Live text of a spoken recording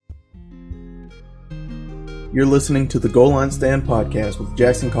You're listening to the Goal Line Stand podcast with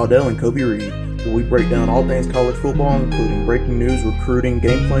Jackson Caudell and Coby Reed, where we break down all things college football, including breaking news, recruiting,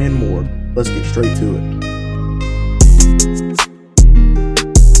 gameplay, and more. Let's get straight to it.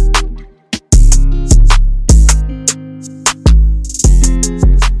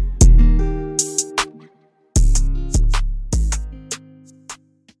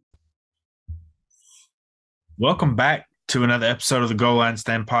 Welcome back to another episode of the Goal Line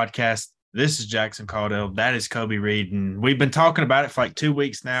Stand podcast. This is Jackson Caudell. That is Coby Reed. And we've been talking about it for like 2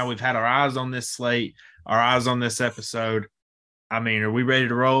 weeks now. We've had our eyes on this slate, our eyes on this episode. I mean, are we ready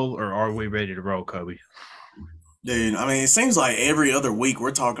to roll or are we ready to roll, Coby? Dude, I mean, it seems like every other week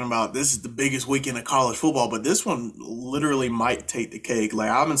we're talking about this is the biggest weekend of college football, but this one literally might take the cake. Like,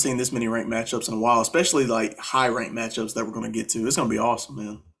 I haven't seen this many ranked matchups in a while, especially like high-ranked matchups that we're going to get to. It's going to be awesome,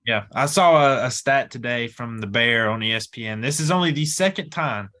 man. Yeah, I saw a stat today from the Bear on ESPN. This is only the second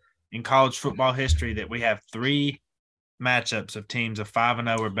time in college football history that we have 3 matchups of teams of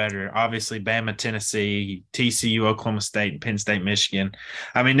 5-0 or better. Obviously, Bama, Tennessee, TCU, Oklahoma State, Penn State, Michigan.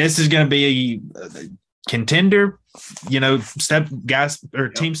 I mean, this is going to be a contender, teams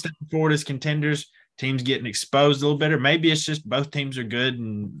stepping forward as contenders, teams getting exposed a little bit, or maybe it's just both teams are good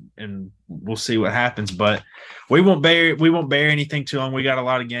and we'll see what happens. But we won't bear anything too long. We got a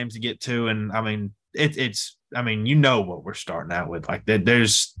lot of games to get to, and I mean you know what we're starting out with. Like there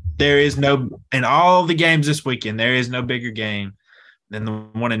is no in all the games this weekend, there is no bigger game than the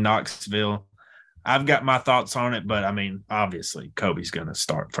one in Knoxville. I've got my thoughts on it, but I mean, obviously Coby's going to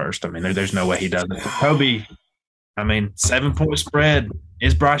start first. I mean, there's no way he doesn't. But Coby, I mean, 7-point spread.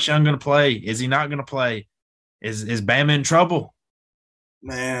 Is Bryce Young going to play? Is he not going to play? Is Bama in trouble?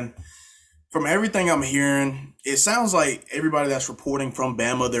 Man, from everything I'm hearing, it sounds like everybody that's reporting from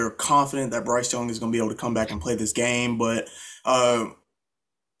Bama, they're confident that Bryce Young is going to be able to come back and play this game. But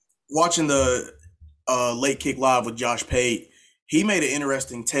watching the Late Kick Live with Josh Pate, he made an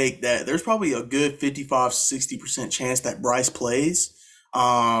interesting take that there's probably a good 55-60% chance that Bryce plays.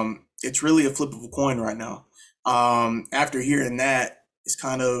 It's really a flip of a coin right now. After hearing that, it's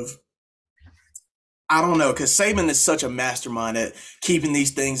kind of, I don't know, because Saban is such a mastermind at keeping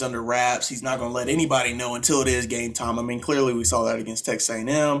these things under wraps. He's not going to let anybody know until it is game time. I mean, clearly we saw that against Texas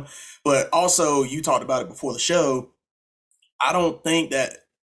A&M, but also you talked about it before the show. I don't think that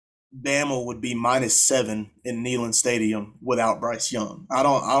Bama would be -7 in Neyland Stadium without Bryce Young. I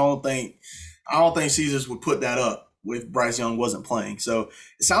don't think Caesars would put that up if Bryce Young wasn't playing. So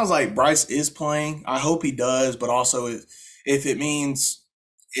it sounds like Bryce is playing. I hope he does, but also if it means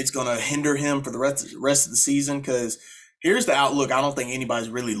it's going to hinder him for the rest of the season, because here's the outlook I don't think anybody's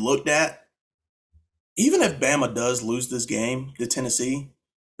really looked at. Even if Bama does lose this game to Tennessee,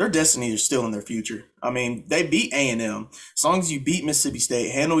 their destiny is still in their future. I mean, they beat A&M. As long as you beat Mississippi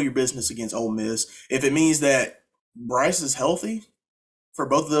State, handle your business against Ole Miss. If it means that Bryce is healthy for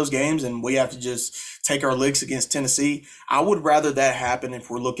both of those games and we have to just take our licks against Tennessee, I would rather that happen if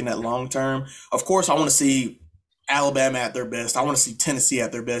we're looking at long term. Of course, I want to see Alabama at their best. I want to see Tennessee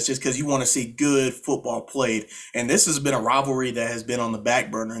at their best just because you want to see good football played. And this has been a rivalry that has been on the back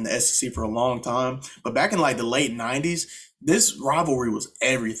burner in the SEC for a long time. But back in like the late 90s, this rivalry was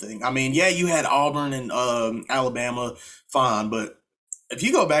everything. I mean, yeah, you had Auburn and Alabama, fine. But if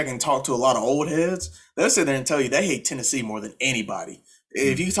you go back and talk to a lot of old heads, they'll sit there and tell you they hate Tennessee more than anybody.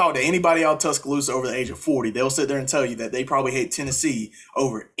 If you talk to anybody out of Tuscaloosa over the age of 40, they'll sit there and tell you that they probably hate Tennessee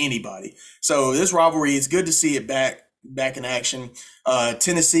over anybody. So this rivalry, it's good to see it back in action.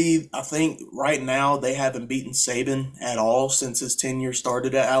 Tennessee, I think right now they haven't beaten Saban at all since his tenure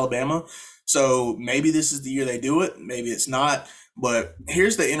started at Alabama. So maybe this is the year they do it. Maybe it's not. But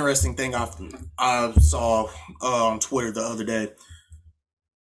here's the interesting thing I saw on Twitter the other day.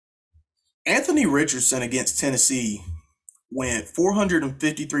 Anthony Richardson against Tennessee went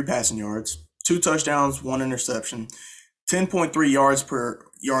 453 passing yards, 2 touchdowns, 1 interception, 10.3 yards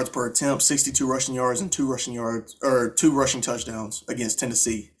per attempt, 62 rushing yards, and 2 rushing touchdowns against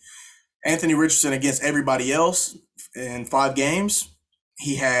Tennessee. Anthony Richardson against everybody else in 5 games,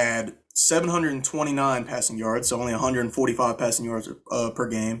 he had 729 passing yards, so only 145 passing yards per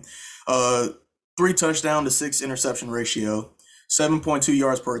game, 3 touchdown to 6 interception ratio, 7.2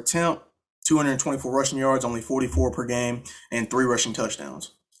 yards per attempt, 224 rushing yards, only 44 per game, and 3 rushing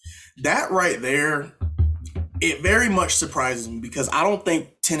touchdowns. That right there, it very much surprises me because I don't think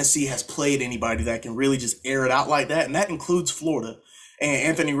Tennessee has played anybody that can really just air it out like that, and that includes Florida. And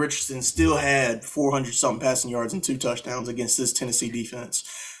Anthony Richardson still had 400-something passing yards and 2 touchdowns against this Tennessee defense.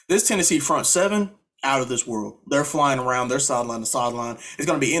 This Tennessee front 7, out of this world. They're flying around. They're sideline to sideline. It's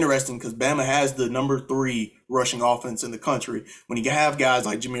going to be interesting because Bama has the number 3 rushing offense in the country. When you have guys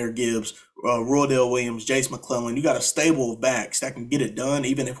like Jahmyr Gibbs Roydell Williams, Jace McClellan. You got a stable of backs that can get it done,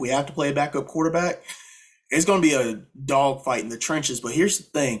 even if we have to play a backup quarterback. It's going to be a dogfight in the trenches. But here's the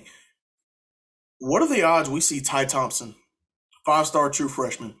thing. What are the odds we see Ty Thompson, 5-star true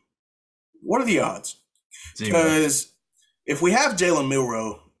freshman? What are the odds? Because if we have Jalen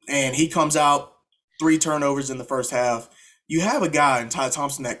Milroe and he comes out 3 turnovers in the first half, you have a guy in Ty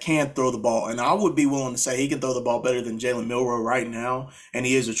Thompson that can throw the ball. And I would be willing to say he can throw the ball better than Jalen Milroe right now. And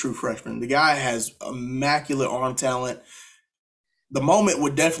he is a true freshman. The guy has immaculate arm talent. The moment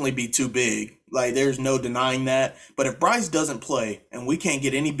would definitely be too big. Like, there's no denying that. But if Bryce doesn't play and we can't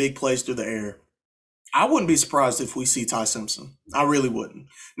get any big plays through the air, I wouldn't be surprised if we see Ty Simpson. I really wouldn't.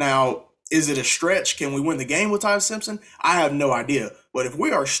 Now, is it a stretch? Can we win the game with Ty Simpson? I have no idea. But if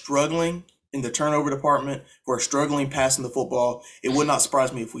we are struggling in the turnover department, if we're struggling passing the football, it would not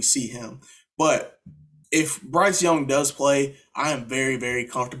surprise me if we see him. But if Bryce Young does play, I am very, very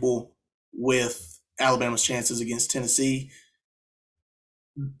comfortable with Alabama's chances against Tennessee,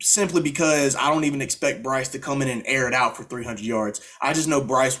 simply because I don't even expect Bryce to come in and air it out for 300 yards. I just know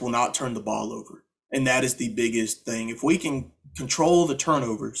Bryce will not turn the ball over. And that is the biggest thing. If we can control the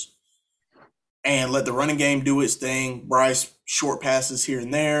turnovers and let the running game do its thing, Bryce short passes here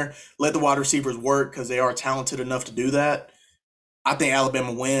and there, let the wide receivers work because they are talented enough to do that, I think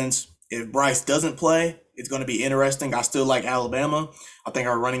Alabama wins. If Bryce doesn't play, it's going to be interesting. I still like Alabama. I think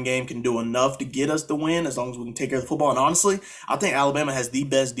our running game can do enough to get us the win as long as we can take care of the football. And honestly, I think Alabama has the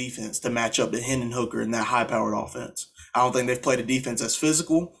best defense to match up to Hendon Hooker in that high-powered offense. I don't think they've played a defense that's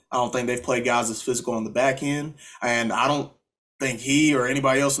physical. I don't think they've played guys that's physical on the back end. And I don't think he or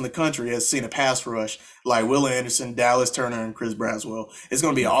anybody else in the country has seen a pass rush like Will Anderson, Dallas Turner, and Chris Braswell. It's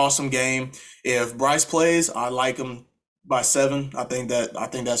going to be an awesome game. If Bryce plays, I like him by 7. I think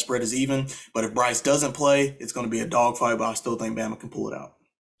that spread is even. But if Bryce doesn't play, it's going to be a dogfight, but I still think Bama can pull it out.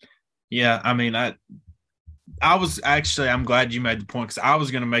 Yeah, I mean, I'm glad you made the point, because I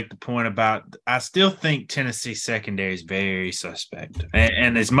was going to make the point about, I still think Tennessee secondary is very suspect.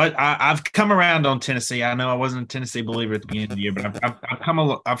 And as much I've come around on Tennessee. I know I wasn't a Tennessee believer at the beginning of the year, but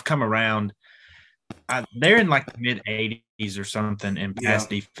I've come around. They're in like the mid 80s or something in pass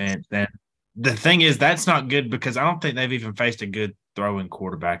defense. And the thing is, that's not good, because I don't think they've even faced a good throwing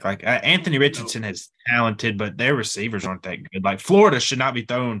quarterback. Like Anthony Richardson is talented, but their receivers aren't that good. Like Florida should not be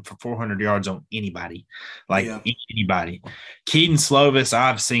throwing for 400 yards on anybody, anybody. Keaton Slovis,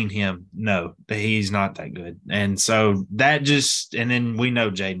 I've seen him. No, he's not that good. And so that and then we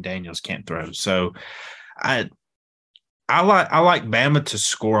know Jaden Daniels can't throw. So I like Bama to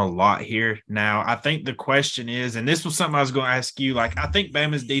score a lot here. Now, I think the question is, and this was something I was going to ask you, like, I think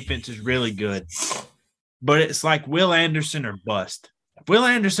Bama's defense is really good, but it's like Will Anderson or bust. If Will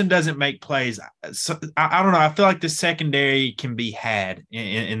Anderson doesn't make plays, I don't know. I feel like the secondary can be had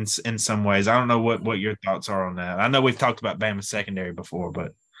in some ways. I don't know what your thoughts are on that. I know we've talked about Bama's secondary before,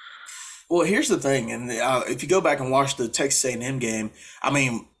 but. Well, here's the thing, and if you go back and watch the Texas A&M game, I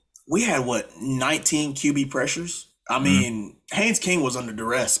mean, we had 19 QB pressures. I mean, Haynes King was under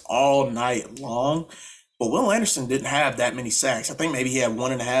duress all night long, but Will Anderson didn't have that many sacks. I think maybe he had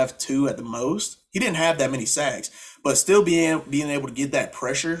 1.5, 2 at the most. He didn't have that many sacks, but still being able to get that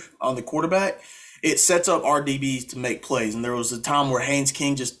pressure on the quarterback, it sets up our DBs to make plays. And there was a time where Haynes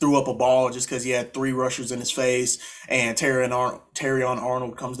King just threw up a ball just because he had 3 rushers in his face, and Terrion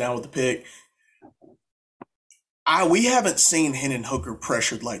Arnold comes down with the pick. We haven't seen Hendon Hooker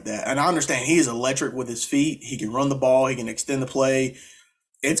pressured like that. And I understand he is electric with his feet. He can run the ball. He can extend the play.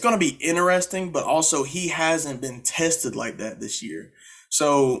 It's going to be interesting, but also he hasn't been tested like that this year.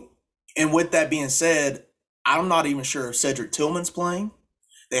 So, and with that being said, I'm not even sure if Cedric Tillman's playing.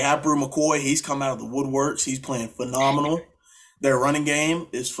 They have Brew McCoy. He's come out of the woodworks. He's playing phenomenal. Their running game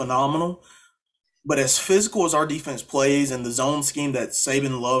is phenomenal. But as physical as our defense plays and the zone scheme that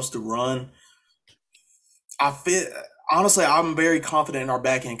Saban loves to run, honestly, I'm very confident in our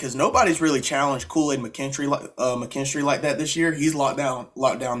back end because nobody's really challenged Kool-Aid McKinstry like that this year. He's locked down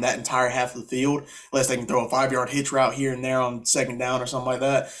that entire half of the field, unless they can throw a 5-yard hitch route here and there on second down or something like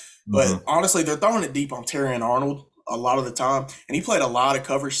that. Mm-hmm. But honestly, they're throwing it deep on Terrion Arnold a lot of the time, and he played a lot of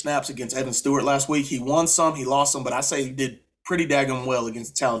coverage snaps against Evan Stewart last week. He won some, he lost some, but I say he did pretty daggone well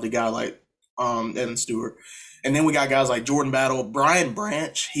against a talented guy like Evan Stewart. And then we got guys like Jordan Battle, Brian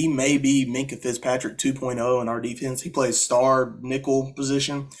Branch. He may be Minkah Fitzpatrick 2.0 in our defense. He plays star nickel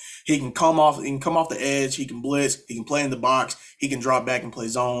position. He can come off the edge. He can blitz. He can play in the box. He can drop back and play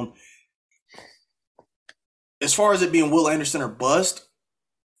zone. As far as it being Will Anderson or bust,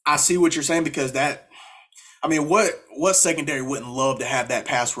 I see what you're saying because I mean, what secondary wouldn't love to have that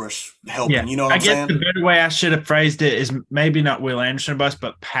pass rush Yeah, helping? You know what I I'm guess saying? the better way I should have phrased it is maybe not Will Anderson bust,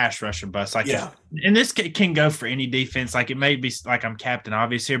 but pass rusher bust. Like if, Yeah, and this can go for any defense. Like it may be like I'm Captain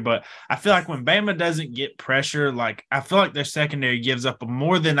Obvious here, but I feel like when Bama doesn't get pressure, like I feel like their secondary gives up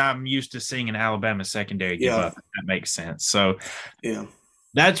more than I'm used to seeing an Alabama secondary give yeah, up. If that makes sense. So yeah,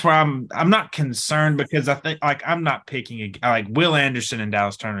 that's where I'm not concerned because I think like I'm not picking like Will Anderson and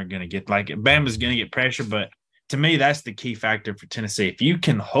Dallas Turner are going to get like Bama's going to get pressure, but to me that's the key factor for Tennessee. If you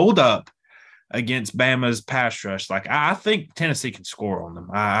can hold up against Bama's pass rush, like I think Tennessee can score on them.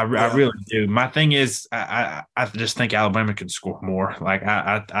 I yeah. really do. My thing is I just think Alabama can score more. Like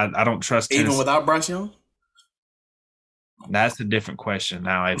I don't trust Even Tennessee. without Bryce Young. That's a different question.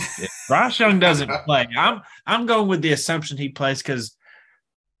 Now if Bryce Young doesn't play, I'm going with the assumption he plays because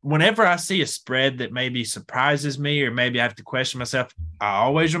whenever I see a spread that maybe surprises me or maybe I have to question myself, I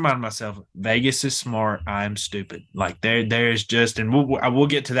always remind myself Vegas is smart. I'm stupid. Like there's just, and I will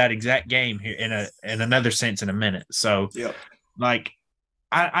get to that exact game here in another sense in a minute. So Yep. like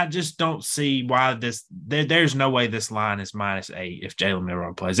I just don't see why there's no way this line is -8 if Jalen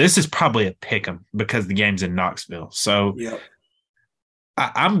Milroe plays. This is probably a pick 'em because the game's in Knoxville. So Yep.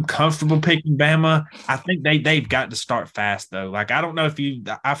 I'm comfortable picking Bama. I think they've got to start fast though. Like I don't know if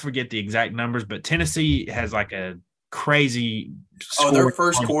I forget the exact numbers, but Tennessee has like a crazy Oh, their score.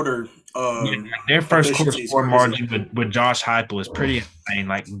 first quarter Yeah, like their first quarter efficiency is score crazy. margin with Josh Heupel is pretty insane.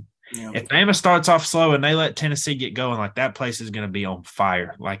 Like Yeah. if Bama starts off slow and they let Tennessee get going, like that place is going to be on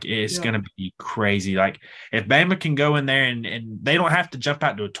fire. Like it's Yeah. going to be crazy. Like if Bama can go in there and they don't have to jump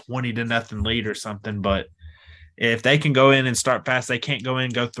out to a 20-0 lead or something, but if they can go in and start fast, they can't go in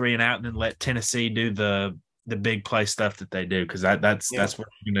and go 3 and out and then let Tennessee do the big play stuff that they do because that's Yeah. what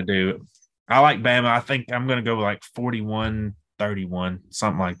we're going to do. I like Bama. I think I'm going to go like 41-31,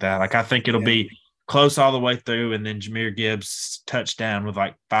 something like that. Like I think it'll be close all the way through, and then Jahmyr Gibbs touchdown with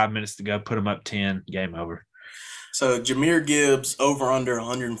like 5 minutes to go, put them up 10, game over. So Jahmyr Gibbs over under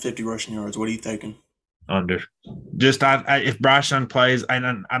 150 rushing yards. What are you thinking? Under. Just if Bryce Young plays,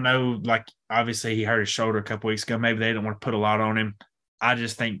 and I know like obviously he hurt his shoulder a couple weeks ago. Maybe they didn't want to put a lot on him. I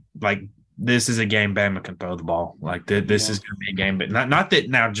just think like this is a game Bama can throw the ball. Like this is going to be a game, but not that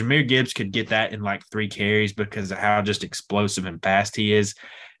now Jahmyr Gibbs could get that in like 3 carries because of how just explosive and fast he is.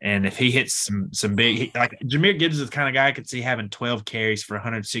 And if he hits some big, like Jahmyr Gibbs is the kind of guy I could see having 12 carries for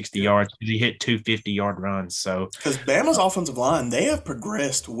 160 yards because he hit 2 50-yard runs. So because Bama's offensive line, they have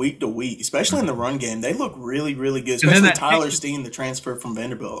progressed week to week, especially in the run game. They look really, really good. Especially Tyler Steen, the transfer from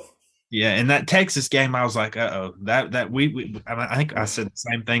Vanderbilt. Yeah, in that Texas game, I was like, that we I think I said the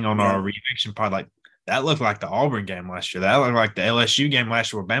same thing on our reaction pod. Like that looked like the Auburn game last year. That looked like the LSU game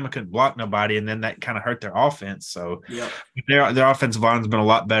last year where Bama couldn't block nobody, and then that kind of hurt their offense. So their offensive line's been a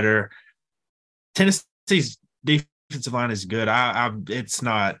lot better. Tennessee's defensive line is good. It's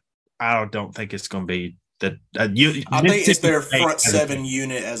not. I don't think it's going to be that. I think it's their front 7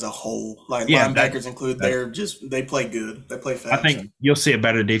 unit as a whole. Like linebackers include, they play good. They play fast. I think you'll see a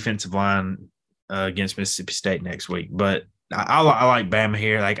better defensive line against Mississippi State next week, but I like Bama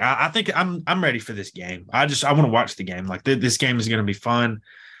here. Like I think I'm ready for this game. I want to watch the game. Like this game is going to be fun.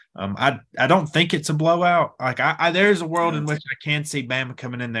 I don't think it's a blowout. Like there's a world in which I can see Bama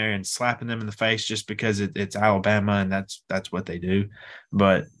coming in there and slapping them in the face just because it's Alabama and that's what they do.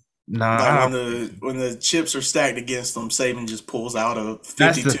 But when the chips are stacked against them, Saban just pulls out a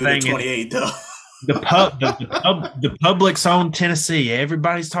 52-28 dub. The public's on Tennessee.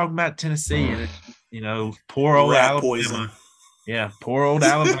 Everybody's talking about Tennessee, and poor old Rat Alabama. Poison. Yeah, poor old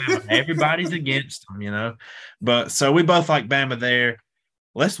Alabama. Everybody's against them, But so we both like Bama there.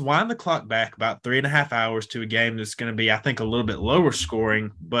 Let's wind the clock back about 3.5 hours to a game that's going to be, I think, a little bit lower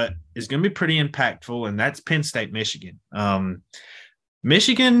scoring, but is going to be pretty impactful, and that's Penn State, Michigan.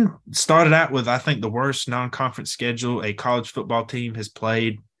 Michigan started out with, I think, the worst non-conference schedule a college football team has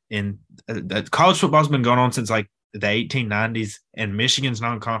played in. College football's been going on since like the 1890s, and Michigan's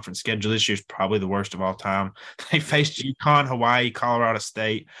non-conference schedule this year is probably the worst of all time. They faced UConn, Hawaii, Colorado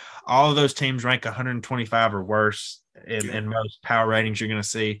State. All of those teams rank 125 or worse in most power ratings you're going to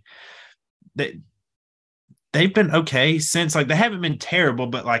see. They've been okay since, like, they haven't been terrible,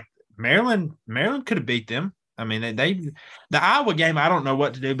 but like Maryland could have beat them. I mean, the Iowa game, I don't know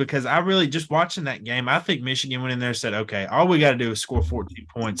what to do because I really just watching that game, I think Michigan went in there and said, okay, all we got to do is score 14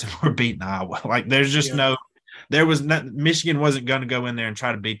 points and we're beating Iowa. Like there's just Michigan wasn't going to go in there and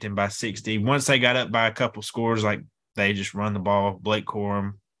try to beat them by 60. Once they got up by a couple scores, like they just run the ball, Blake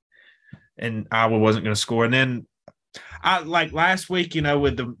Corum, and Iowa wasn't going to score. And then I like last week,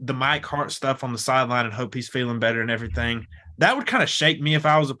 with the Mike Hart stuff on the sideline and hope he's feeling better and everything. that would kind of shake me if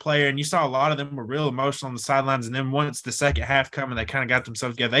I was a player. And you saw a lot of them were real emotional on the sidelines. And then once the second half come and they kind of got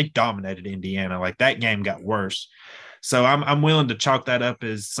themselves together, they dominated Indiana. Like that game got worse. So I'm willing to chalk that up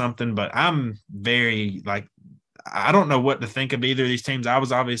as something, but I'm very like, I don't know what to think of either of these teams. I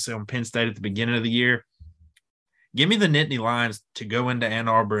was obviously on Penn State at the beginning of the year. Give me the Nittany Lions to go into Ann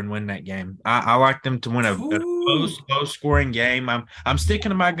Arbor and win that game. I like them to win a low scoring game. I'm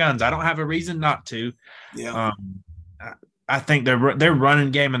sticking to my guns. I don't have a reason not to. Yeah. I think their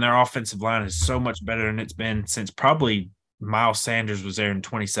running game and their offensive line is so much better than it's been since probably Miles Sanders was there in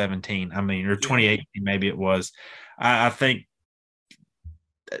 2017. I mean, or 2018 maybe it was. I think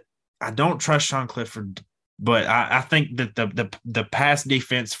I don't trust Sean Clifford. But I think that the pass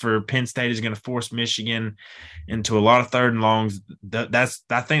defense for Penn State is going to force Michigan into a lot of third and longs. I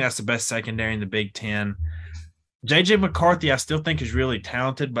think that's the best secondary in the Big Ten. J.J. McCarthy, I still think is really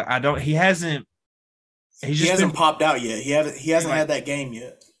talented, but he hasn't popped out yet. He hasn't had that game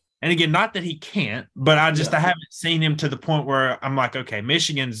yet. And again, not that he can't, but I haven't seen him to the point where I'm like, okay,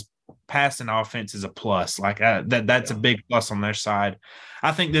 Michigan's passing offense is a plus. Like that's a big plus on their side.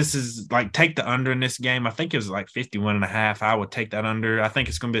 I think this is like take the under in this game. I think it was like 51.5. I would take that under. I think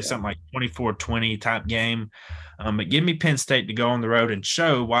it's going to be something like 24-20 type game. But give me Penn State to go on the road and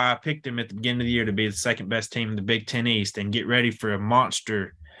show why I picked them at the beginning of the year to be the second best team in the Big Ten East and get ready for a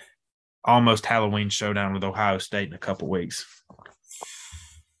monster almost Halloween showdown with Ohio State in a couple weeks.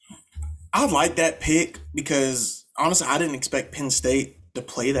 I like that pick because honestly, I didn't expect Penn State to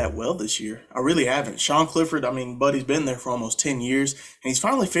play that well this year. I really haven't. Sean Clifford, I mean, buddy's been there for almost 10 years, and he's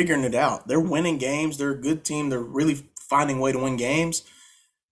finally figuring it out. They're winning games. They're a good team. They're really finding a way to win games.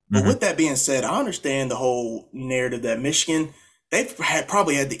 But with that being said, I understand the whole narrative that Michigan, they've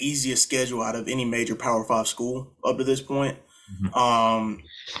probably had the easiest schedule out of any major Power 5 school up to this point. But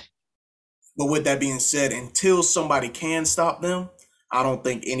with that being said, until somebody can stop them, I don't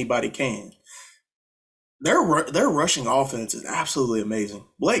think anybody can. Their rushing offense is absolutely amazing.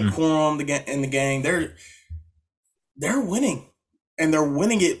 Blake Corum and the gang, they're winning, and they're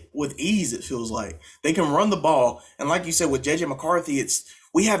winning it with ease. It feels like they can run the ball, and like you said with JJ McCarthy,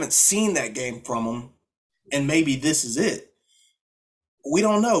 we haven't seen that game from him, and maybe this is it. We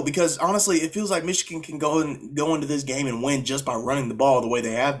don't know because honestly, it feels like Michigan can go into this game and win just by running the ball the way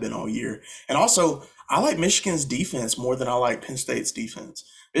they have been all year. And also, I like Michigan's defense more than I like Penn State's defense.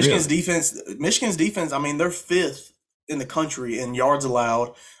 Michigan's defense, I mean, they're fifth in the country in yards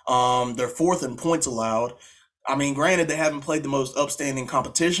allowed. They're fourth in points allowed. I mean, granted, they haven't played the most upstanding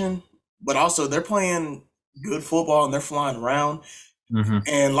competition, but also they're playing good football and they're flying around.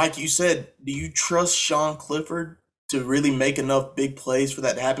 And like you said, do you trust Sean Clifford to really make enough big plays for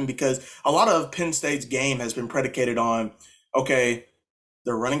that to happen? Because a lot of Penn State's game has been predicated on, okay,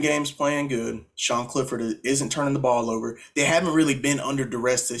 their running game's playing good. Sean Clifford isn't turning the ball over. They haven't really been under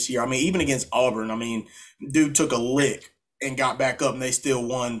duress this year. I mean, even against Auburn, I mean, dude took a lick and got back up and they still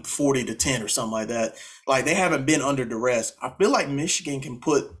won 40-10 or something like that. Like, they haven't been under duress. I feel like Michigan can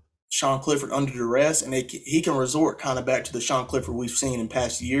put Sean Clifford under duress, and he can resort kind of back to the Sean Clifford we've seen in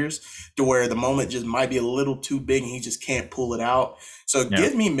past years, to where the moment just might be a little too big and he just can't pull it out. So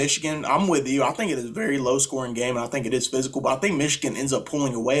give me Michigan. I'm with you. I think it is a very low scoring game, and I think it is physical, but I think Michigan ends up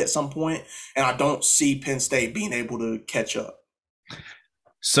pulling away at some point, and I don't see Penn State being able to catch up.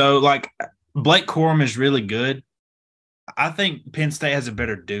 So, like, Blake Corum is really good. I think Penn State has a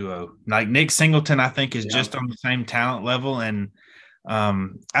better duo. Like, Nick Singleton, I think, is just on the same talent level, and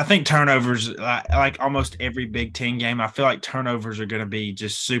I think turnovers, like almost every Big Ten game, I feel like turnovers are going to be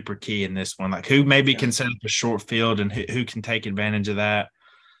just super key in this one. Like, who maybe can set up a short field and who can take advantage of that.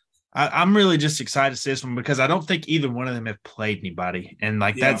 I'm really just excited to see this one because I don't think either one of them have played anybody. And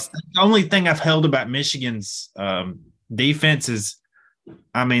like that's the only thing I've held about Michigan's defense is,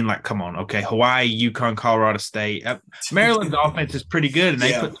 I mean, like, come on, okay, Hawaii, UConn, Colorado State. Maryland's offense is pretty good, and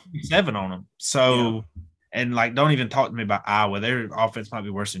they put 27 on them. So and, like, don't even talk to me about Iowa. Their offense might be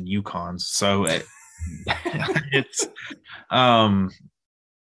worse than UConn's. So it's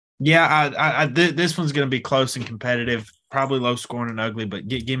this one's going to be close and competitive, probably low scoring and ugly, but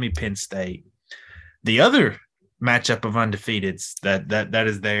give me Penn State. The other matchup of undefeateds that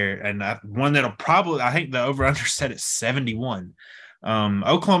is there, and one that'll probably, I think the over-under set at 71.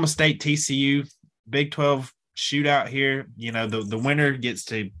 Oklahoma State, TCU, Big 12 shootout here. You know, the winner gets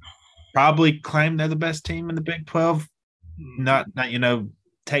to probably claim they're the best team in the Big 12. Not you know,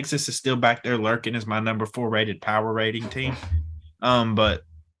 Texas is still back there lurking as my number 4 rated power rating team. But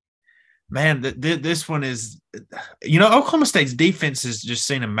Man, this one is, Oklahoma State's defense has just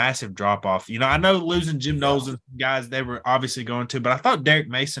seen a massive drop off. I know losing Jim Knowles and guys they were obviously going to, but I thought Derek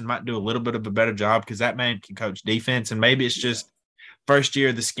Mason might do a little bit of a better job because that man can coach defense, and maybe it's just first year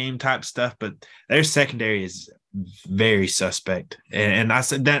of the scheme type stuff, but their secondary is very suspect. And I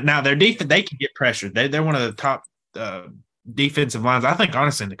said that now their defense, they can get pressured. They're one of the top defensive lines, I think,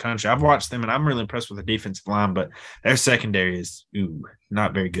 honestly, in the country. I've watched them, and I'm really impressed with the defensive line, but their secondary is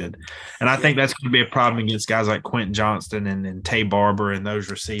not very good. And I think that's going to be a problem against guys like Quentin Johnston and Tay Barber and those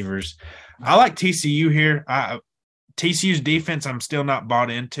receivers. I like TCU here. TCU's defense I'm still not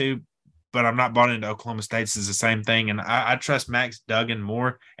bought into, but I'm not bought into Oklahoma State's is the same thing. And I trust Max Duggan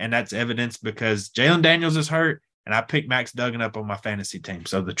more, and that's evidenced because Jalen Daniels is hurt, and I picked Max Duggan up on my fantasy team.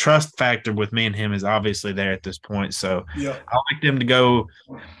 So the trust factor with me and him is obviously there at this point. So I like them to go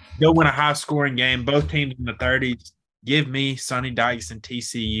win a high-scoring game. Both teams in the 30s. Give me Sonny Dykes and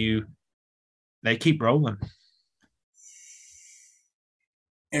TCU. They keep rolling.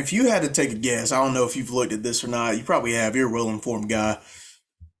 If you had to take a guess, I don't know if you've looked at this or not. You probably have. You're a well-informed guy.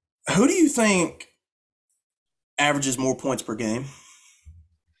 Who do you think averages more points per game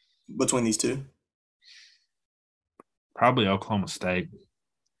between these two? Probably Oklahoma State.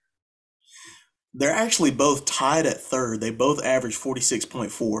 They're actually both tied at third. They both average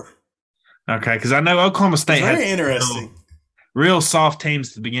 46.4. Okay, because I know Oklahoma State very interesting. Real soft teams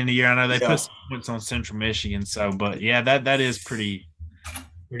at the beginning of the year. I know they put some points on Central Michigan. So, but yeah, that is pretty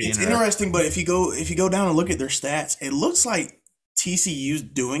it's interesting. But if you go down and look at their stats, it looks like TCU's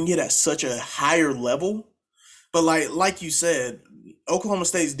doing it at such a higher level. But like you said, Oklahoma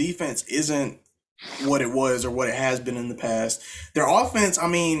State's defense isn't what it was or what it has been in the past. Their offense, I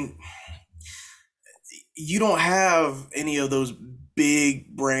mean, you don't have any of those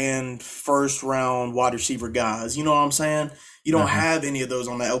big brand first round wide receiver guys. You know what I'm saying? You don't have any of those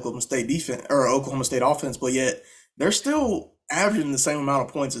on that Oklahoma State defense or Oklahoma State offense, but yet they're still averaging the same amount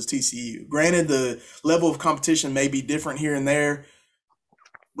of points as TCU. Granted, the level of competition may be different here and there,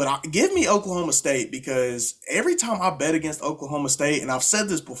 but give me Oklahoma State because every time I bet against Oklahoma State, and I've said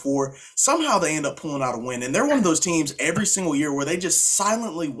this before, somehow they end up pulling out a win. And they're one of those teams every single year where they just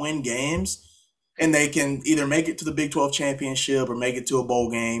silently win games and they can either make it to the Big 12 championship or make it to a bowl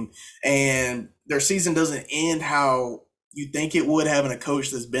game. And their season doesn't end how you think it would, having a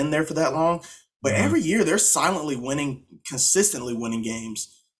coach that's been there for that long. But every year they're silently winning, consistently winning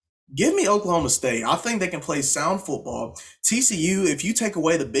games. Give me Oklahoma State. I think they can play sound football. TCU, if you take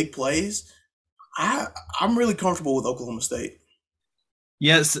away the big plays, I'm really comfortable with Oklahoma State.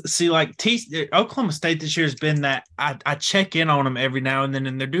 Yes, see, like Oklahoma State this year has been that I check in on them every now and then,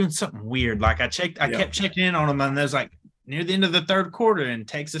 and they're doing something weird. Like I kept checking in on them, and there's like near the end of the third quarter, and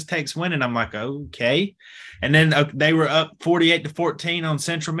Texas Tech's winning. I'm like, okay. And then they were up 48-14 on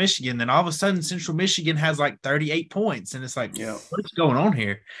Central Michigan. Then all of a sudden, Central Michigan has like 38 points, and it's like, what's going on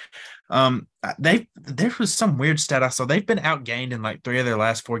here? There was some weird stat I saw. They've been outgained in like 3 of their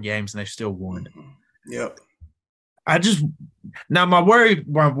last 4 games, and they've still won. Yep. My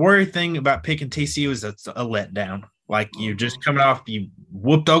worry thing about picking TCU is it's a letdown. Like you just coming off, you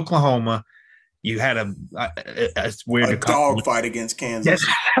whooped Oklahoma. You had it's weird a dogfight against Kansas.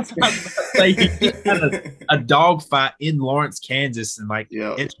 That's what I was about to say. You had a dogfight in Lawrence, Kansas, and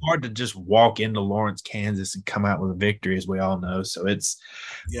it's hard to just walk into Lawrence, Kansas, and come out with a victory, as we all know. So it's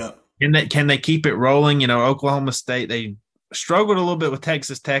can they keep it rolling? Oklahoma State, they struggled a little bit with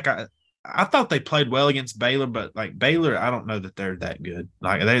Texas Tech. I thought they played well against Baylor, but like Baylor, I don't know that they're that good.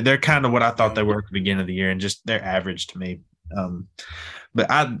 Like they're kind of what I thought they were at the beginning of the year, and just they're average to me. But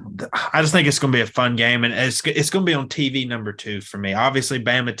I just think it's going to be a fun game, and it's going to be on TV number 2 for me. Obviously,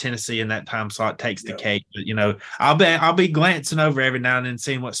 Bama, Tennessee in that time slot takes the cake. But I'll be glancing over every now and then,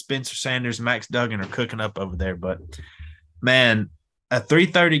 seeing what Spencer Sanders and Max Duggan are cooking up over there. But man, a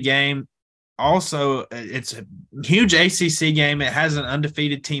 3:30 game. Also, it's a huge ACC game. It has an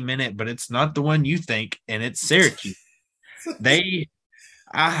undefeated team in it, but it's not the one you think, and it's Syracuse.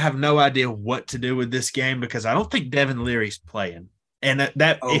 I have no idea what to do with this game because I don't think Devin Leary's playing. And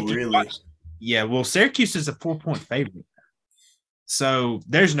really? Syracuse is a 4-point favorite. So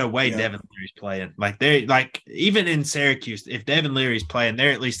there's no way Devin Leary's playing. Like even in Syracuse, if Devin Leary's playing,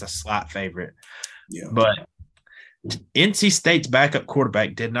 they're at least a slight favorite. Yeah. But NC State's backup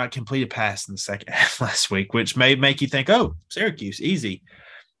quarterback did not complete a pass in the second half last week, which may make you think, oh, Syracuse, easy.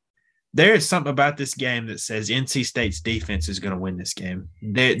 There is something about this game that says NC State's defense is going to win this game.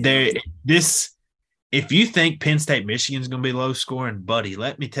 If you think Penn State, Michigan is going to be low scoring, buddy,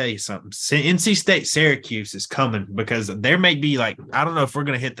 let me tell you something. NC State, Syracuse is coming because there may be I don't know if we're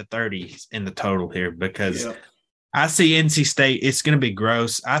going to hit the 30s in the total here because I see NC State. It's going to be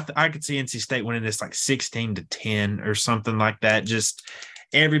gross. I could see NC State winning this like 16-10 or something like that. Just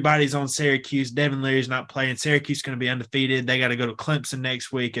everybody's on Syracuse. Devin Leary's not playing. Syracuse is going to be undefeated. They got to go to Clemson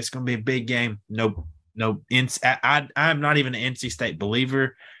next week. It's going to be a big game. Nope. I'm not even an NC State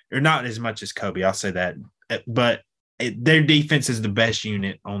believer, or not as much as Coby. I'll say that. But their defense is the best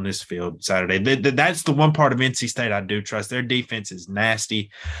unit on this field Saturday. That's the one part of NC State I do trust. Their defense is nasty.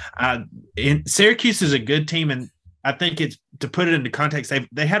 Syracuse is a good team, and I think it's, to put it into context,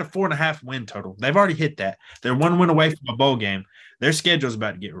 they had a 4.5 win total. They've already hit that. They're 1 win away from a bowl game. Their schedule is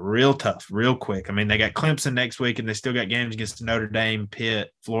about to get real tough, real quick. I mean, they got Clemson next week, and they still got games against Notre Dame,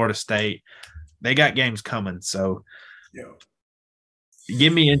 Pitt, Florida State. They got games coming. So,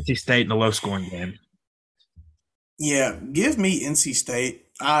 give me NC State in a low-scoring game. Yeah, give me NC State.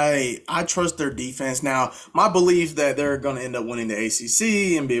 I trust their defense. Now, my belief that they're going to end up winning the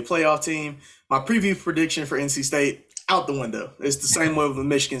ACC and be a playoff team, my preview prediction for NC State, out the window. It's the same way with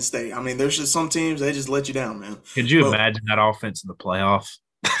Michigan State. I mean, there's just some teams, they just let you down, man. Could you imagine that offense in the playoffs?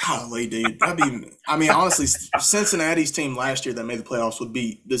 Golly, dude. I mean, honestly, Cincinnati's team last year that made the playoffs would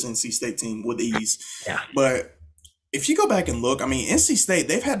beat this NC State team with ease. Yeah. But if you go back and look, I mean, NC State,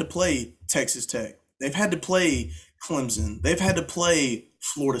 they've had to play Texas Tech. They've had to play Clemson. They've had to play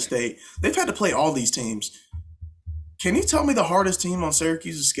Florida State. They've had to play all these teams. Can you tell me the hardest team on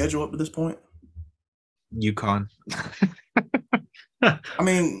Syracuse's schedule up to this point? UConn. I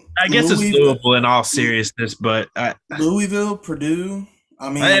mean, I guess it's Louisville in all seriousness, but Louisville, Purdue. I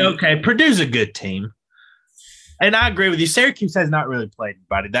mean, okay, Purdue's a good team, and I agree with you. Syracuse has not really played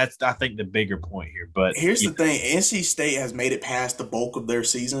anybody. That's, I think, the bigger point here. But here's the thing: NC State has made it past the bulk of their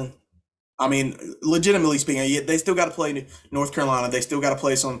season. I mean, legitimately speaking, they still got to play North Carolina. They still got to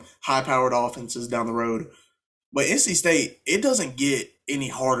play some high-powered offenses down the road. But NC State, it doesn't get any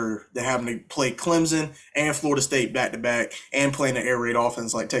harder than having to play Clemson and Florida State back-to-back and playing an air raid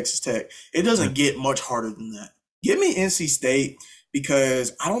offense like Texas Tech. It doesn't get much harder than that. Give me NC State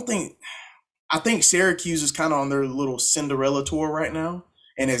because I think Syracuse is kind of on their little Cinderella tour right now,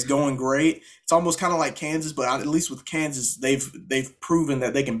 and it's going great. It's almost kind of like Kansas, but at least with Kansas, they've proven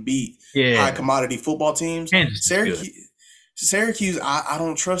that they can beat high commodity football teams. Syracuse, I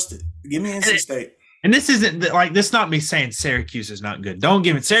don't trust it. Give me NC State. And this isn't like, this not me saying Syracuse is not good. Don't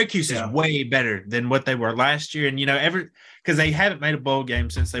give it. Syracuse is way better than what they were last year. And, because they haven't made a bowl game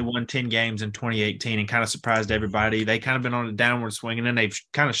since they won 10 games in 2018 and kind of surprised everybody. They kind of been on a downward swing, and then they've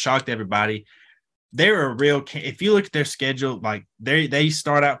kind of shocked everybody. They're a real, if you look at their schedule, like they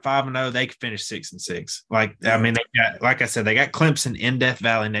start out 5-0, they could finish 6-6. I mean, they got, like I said, they got Clemson in Death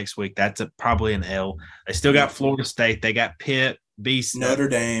Valley next week. That's probably an L. They still got Florida State. They got Pitt, BC, Notre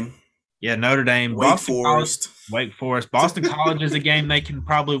Dame. Yeah, Notre Dame, Wake Forest. Boston College is a game they can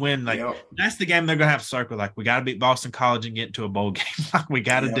probably win. That's the game they're gonna have to circle. Like, we got to beat Boston College and get into a bowl game. Like, we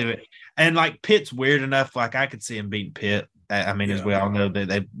got to do it. And like, Pitt's weird enough. Like, I could see them beating Pitt. I mean, as we all know,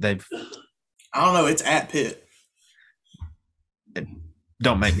 they've. I don't know. It's at Pitt.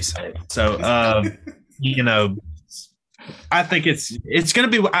 Don't make me say it. So, I think it's going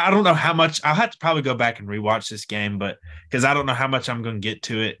to be – I don't know how much – I'll have to probably go back and rewatch this game, but because I don't know how much I'm going to get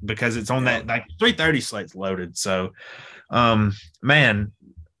to it because it's on that – like 3:30 slate's loaded. So, man,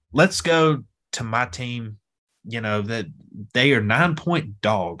 let's go to my team, that they are 9-point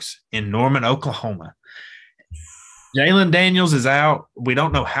dogs in Norman, Oklahoma. Jalen Daniels is out. We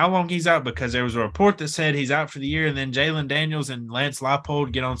don't know how long he's out because there was a report that said he's out for the year, and then Jalen Daniels and Lance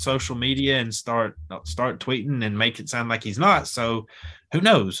Leipold get on social media and start tweeting and make it sound like he's not. So who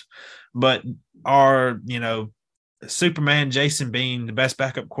knows? But our, Superman Jason Bean, the best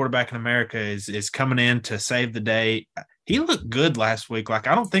backup quarterback in America, is coming in to save the day. He looked good last week. Like,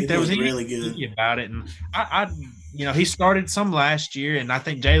 I don't think there was really anything good about it. And I he started some last year, and I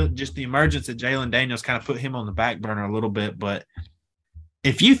think just the emergence of Jalen Daniels kind of put him on the back burner a little bit. But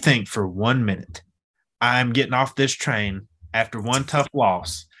if you think for 1 minute I'm getting off this train after one tough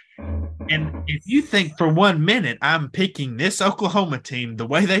loss, and if you think for 1 minute I'm picking this Oklahoma team the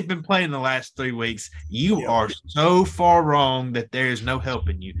way they've been playing the last 3 weeks, you are so far wrong that there is no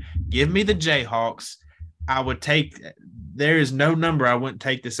helping you. Give me the Jayhawks. I would take – there is no number I wouldn't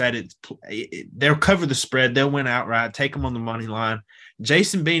take this at. They'll cover the spread. They'll win outright. Take them on the money line.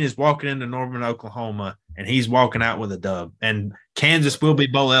 Jason Bean is walking into Norman, Oklahoma, and he's walking out with a dub. And Kansas will be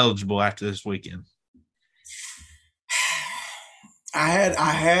bowl eligible after this weekend. I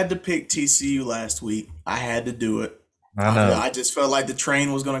had to pick TCU last week. I had to do it. I know. I just felt like the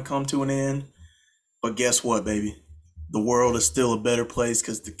train was going to come to an end. But guess what, baby? The world is still a better place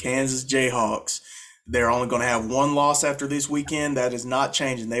because the Kansas Jayhawks, They're only going to have one loss after this weekend. That is not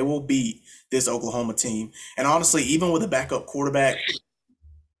changing. They will beat this Oklahoma team. And honestly, even with a backup quarterback,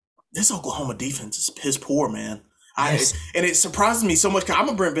 this Oklahoma defense is piss poor, man. Yes. And it surprises me so much. I'm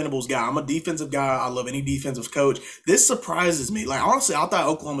a Brent Venables guy. I'm a defensive guy. I love any defensive coach. This surprises me. Like, honestly, I thought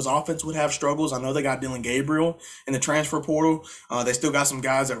Oklahoma's offense would have struggles. I know they got Dylan Gabriel in the transfer portal. They still got some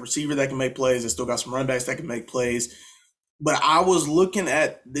guys at receiver that can make plays. They still got some running backs that can make plays. But I was looking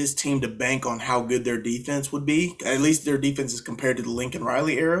at this team to bank on how good their defense would be. At least their defense is compared to the Lincoln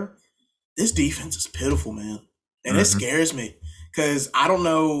Riley era. This defense is pitiful, man. And it scares me because I don't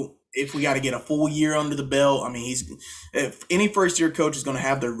know if we got to get a full year under the belt. I mean, if any first-year coach is going to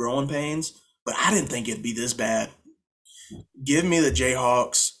have their growing pains, but I didn't think it'd be this bad. Give me the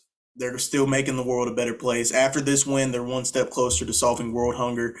Jayhawks. They're still making the world a better place. After this win, they're one step closer to solving world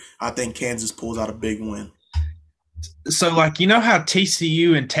hunger. I think Kansas pulls out a big win. So, like, you know how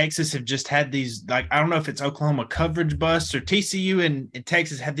TCU and Texas have just had these, like, I don't know if it's Oklahoma coverage busts or TCU and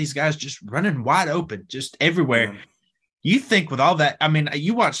Texas have these guys just running wide open, just everywhere. Yeah. You think with all that, I mean,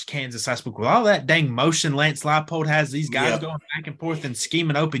 you watched Kansas last week, with all that dang motion Lance Leipold has, these guys going back and forth and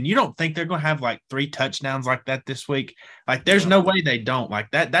scheming open. You don't think they're going to have like 3 touchdowns like that this week? Like, there's no way they don't.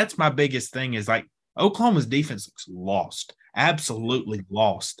 Like, that's my biggest thing is, like, Oklahoma's defense looks lost, absolutely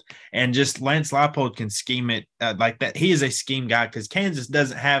lost. And just Lance Leipold can scheme it like that. He is a scheme guy because Kansas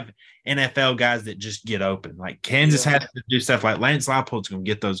doesn't have NFL guys that just get open. Like, Kansas has to do stuff like Lance Leipold's going to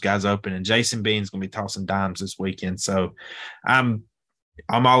get those guys open, and Jason Bean's going to be tossing dimes this weekend. So I'm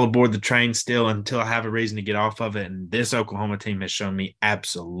all aboard the train still until I have a reason to get off of it. And this Oklahoma team has shown me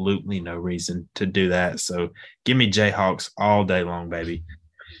absolutely no reason to do that. So give me Jayhawks all day long, baby.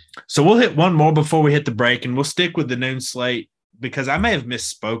 So we'll hit one more before we hit the break, and we'll stick with the noon slate because I may have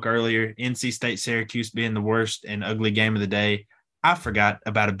misspoke earlier. NC State-Syracuse being the worst and ugly game of the day. I forgot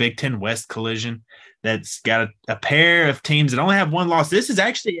about a Big Ten West collision that's got a pair of teams that only have one loss. This is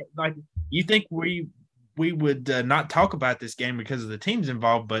actually, like, you think we would not talk about this game because of the teams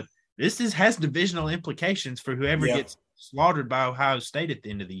involved, but this has divisional implications for whoever gets slaughtered by Ohio State at the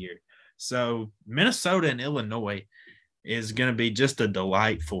end of the year. So Minnesota and Illinois is going to be just a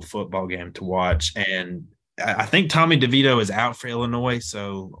delightful football game to watch. And I think Tommy DeVito is out for Illinois.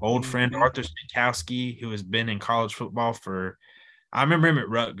 So old friend Arthur Stankowski, who has been in college football I remember him at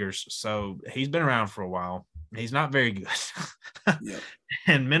Rutgers. So he's been around for a while. He's not very good.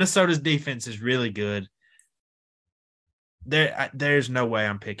 And Minnesota's defense is really good. There's no way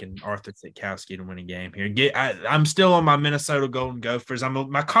I'm picking Arthur Stankowski to win a game here. I'm still on my Minnesota Golden Gophers.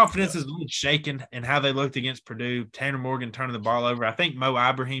 My confidence is a little shaken in how they looked against Purdue. Tanner Morgan turning the ball over. I think Mo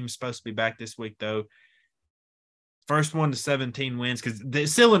Ibrahim's supposed to be back this week, though. First one to 17 wins because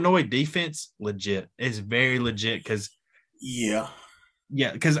this Illinois defense legit is very legit because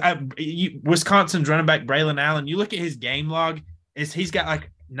because Wisconsin's running back Braylon Allen. You look at his game log, he's got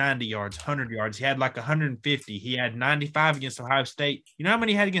like 90 yards, 100 yards. He had like 150. He had 95 against Ohio State. You know how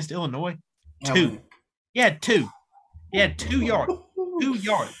many he had against Illinois? 2. He had 2. He had 2 yards. 2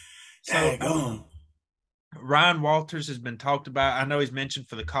 yards. So Ryan Walters has been talked about. I know he's mentioned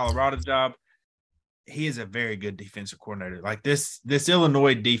for the Colorado job. He is a very good defensive coordinator. Like this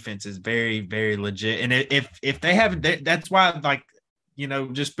Illinois defense is very, very legit. And if they have, that's why, like, you know,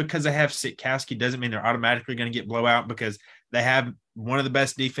 just because they have Sitkowski doesn't mean they're automatically going to get blowout because they have one of the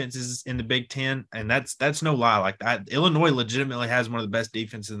best defenses in the Big Ten, and that's no lie. Like that, Illinois legitimately has one of the best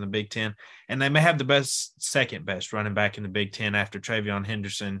defenses in the Big Ten, and they may have the second best running back in the Big Ten after Travion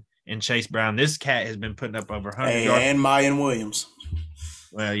Henderson and Chase Brown. This cat has been putting up over 100 yards. And Mayan Williams.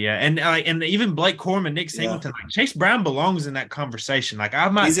 Well, yeah, and even Blake Corum, Nick Singleton, like Chase Brown belongs in that conversation. Like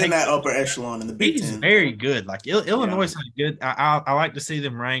he's in that upper echelon in the Big Ten. He's very good. Like Illinois is good. I like to see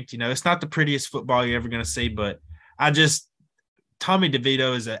them ranked. You know, it's not the prettiest football you're ever going to see, but Tommy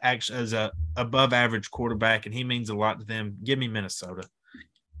DeVito is a above average quarterback, and he means a lot to them. Give me Minnesota.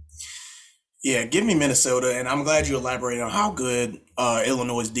 Yeah, give me Minnesota, and I'm glad you elaborated on how good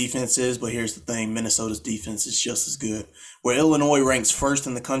Illinois' defense is, but here's the thing, Minnesota's defense is just as good. Where Illinois ranks first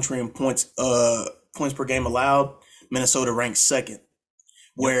in the country in points per game allowed, Minnesota ranks second.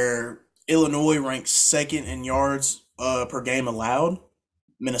 Where Illinois ranks second in yards per game allowed,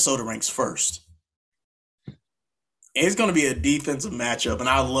 Minnesota ranks first. It's going to be a defensive matchup, and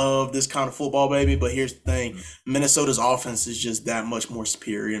I love this kind of football, baby. But here's the thing. Minnesota's offense is just that much more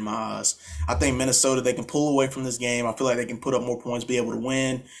superior in my eyes. I think Minnesota, they can pull away from this game. I feel like they can put up more points, be able to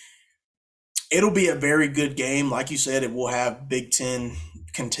win. It'll be a very good game. Like you said, it will have Big Ten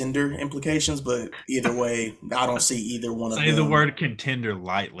contender implications, but either way, I don't see either one of them. Say the word contender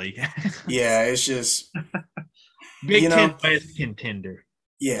lightly. Yeah, it's just Big Ten West contender.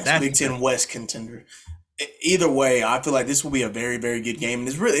 Yes, That's Big Ten West contender. Either way, I feel like this will be a very, very good game.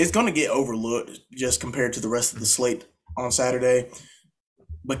 It's going to get overlooked just compared to the rest of the slate on Saturday.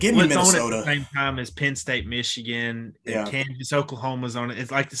 But give me well, it's on at the Minnesota. same time as Penn State, Michigan, and Yeah, Kansas, Oklahoma's on it. It's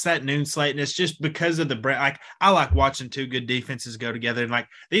like it's that noon slate, and it's just because of the like I like watching two good defenses go together. And like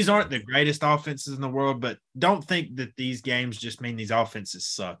these aren't the greatest offenses in the world, but don't think that these games just mean these offenses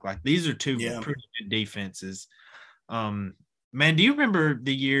suck. Like these are two yeah. pretty good defenses. Man, do you remember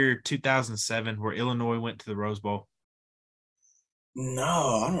the year 2007 where Illinois went to the Rose Bowl? No,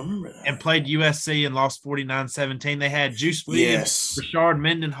 I don't remember And that. played USC and lost 49-17. They had Juice Williams, Yes. Rashard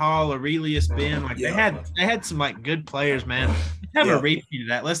Mendenhall, Aurelius Ben. Like Yeah. they had some like good players, man. Let's have a Yeah. repeat of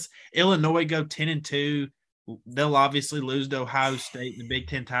that. Let's Illinois go 10-2. They'll obviously lose to Ohio State in the Big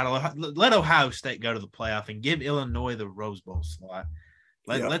Ten title. Let Ohio State go to the playoff and give Illinois the Rose Bowl slot.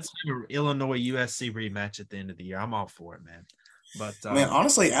 Yeah. Let's have an Illinois USC rematch at the end of the year. I'm all for it, man. But Man,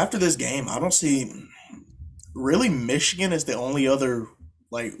 honestly, after this game, I don't see really Michigan is the only other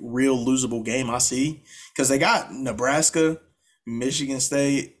like real losable game I see because they got Nebraska, Michigan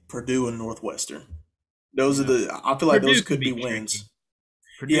State, Purdue, and Northwestern. Those are the. I feel like Purdue those could could be be wins.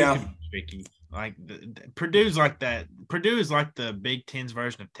 Purdue Yeah. can be tricky. Like Purdue's like that. Purdue is like the Big Ten's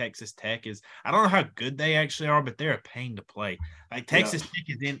version of Texas Tech. Is I don't know how good they actually are, but they're a pain to play. Like Texas Tech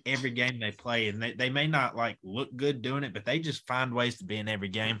is in every game they play, and they may not like look good doing it, but they just find ways to be in every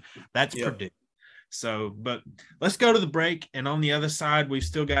game. That's Purdue. So, but let's go to the break. And on the other side, we've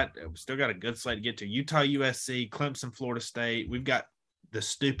still got a good slate to get to. Utah, USC, Clemson, Florida State. We've got the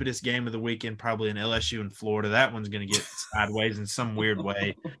stupidest game of the weekend, probably in LSU and Florida. That one's going to get sideways in some weird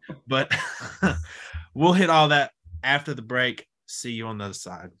way. But we'll hit all that after the break. See you on the other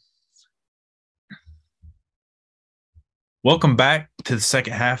side. Welcome back to the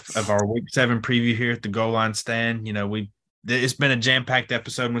second half of our Week 7 preview here at the Goal Line Stand. You know, it's been a jam-packed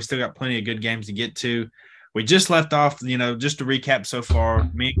episode, and we still got plenty of good games to get to. We just left off, just to recap so far,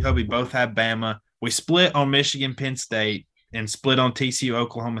 me and Coby both have Bama. We split on Michigan, Penn State, and split on TCU,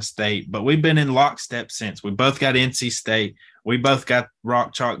 Oklahoma State. But we've been in lockstep since. We both got NC State. We both got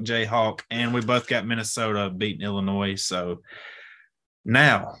Rock Chalk Jayhawk, and we both got Minnesota beating Illinois. So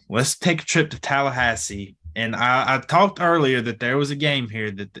now let's take a trip to Tallahassee. And I talked earlier that there was a game here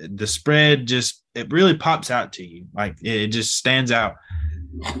that the spread it really pops out to you. Like it just stands out.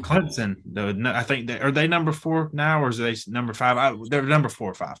 Clemson, I think are they number 4 now, or is they number 5? They're number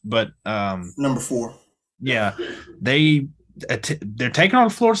 4 or 5, but number 4. Yeah, they're taking on a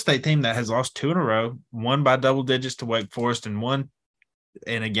Florida State team that has lost 2 in a row, one by double digits to Wake Forest, and one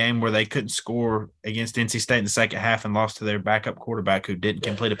in a game where they couldn't score against NC State in the second half and lost to their backup quarterback who didn't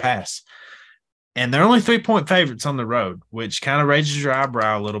complete a pass. And they're only 3-point favorites on the road, which kind of raises your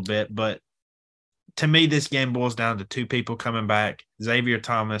eyebrow a little bit. But to me, this game boils down to 2 people coming back: Xavier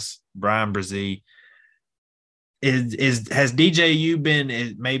Thomas, Brian Brzee. Has DJU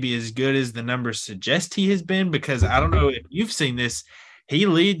been maybe as good as the numbers suggest he has been? Because I don't know if you've seen this. He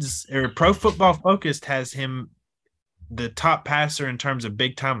leads, or Pro Football Focus has him the top passer in terms of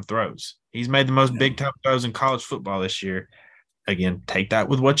big-time throws. He's made the most big-time throws in college football this year. Again, take that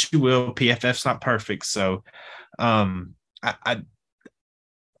with what you will. PFF's not perfect. So I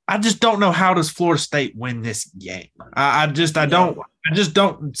just don't know, how does Florida State win this game? I just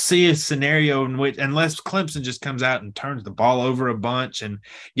don't see a scenario in which, unless Clemson just comes out and turns the ball over a bunch and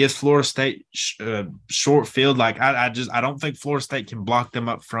gives Florida State short field. Like I don't think Florida State can block them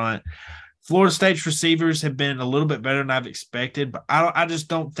up front. Florida State's receivers have been a little bit better than I've expected, but I just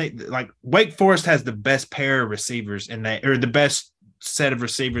don't think that, like, Wake Forest has the best pair of receivers or the best set of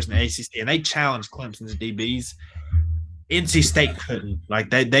receivers in the ACC, and they challenged Clemson's DBs. NC State couldn't.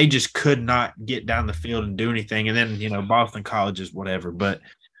 Like, they just could not get down the field and do anything. And then, Boston College is whatever. But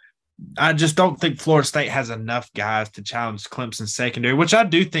I just don't think Florida State has enough guys to challenge Clemson's secondary, which I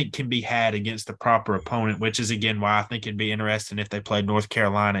do think can be had against the proper opponent, which is, again, why I think it'd be interesting if they played North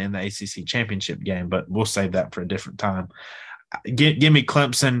Carolina in the ACC championship game, but we'll save that for a different time. Give me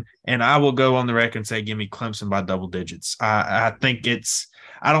Clemson, and I will go on the record and say give me Clemson by double digits. I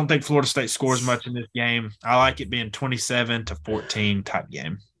don't think Florida State scores much in this game. I like it being 27-14 type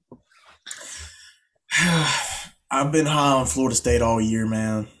game. I've been high on Florida State all year,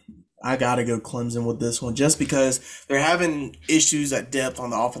 man. I got to go Clemson with this one just because they're having issues at depth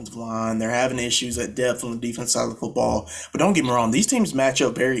on the offensive line. They're having issues at depth on the defense side of the football. But don't get me wrong, these teams match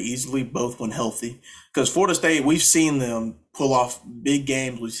up very easily, both when healthy. Because Florida State, we've seen them pull off big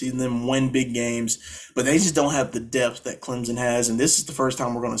games. We've seen them win big games. But they just don't have the depth that Clemson has. And this is the first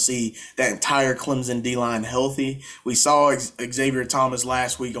time we're going to see that entire Clemson D-line healthy. We saw Xavier Thomas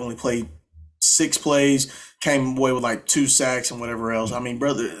last week only play 6 plays, came away with like 2 sacks and whatever else. I mean,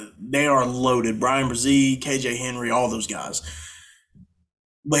 brother, they are loaded. Brian Brzee, KJ Henry, all those guys.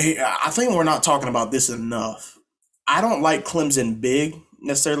 But I think we're not talking about this enough. I don't like Clemson big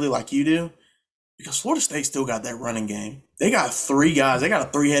necessarily like you do, because Florida State still got that running game. They got 3 guys. They got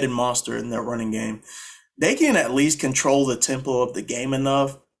a 3-headed monster in their running game. They can at least control the tempo of the game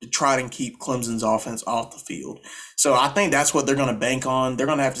enough to try and keep Clemson's offense off the field. So I think that's what they're going to bank on. They're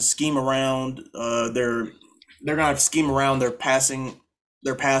going to have to scheme around they're going to have to scheme around their pass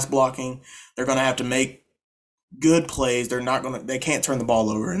blocking. They're going to have to make good plays. They can't turn the ball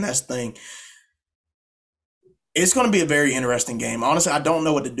over, and that's the thing. It's going to be a very interesting game. Honestly, I don't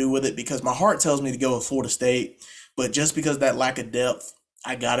know what to do with it because my heart tells me to go with Florida State, but just because of that lack of depth,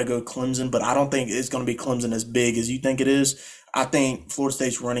 I got to go Clemson, but I don't think it's going to be Clemson as big as you think it is. I think Florida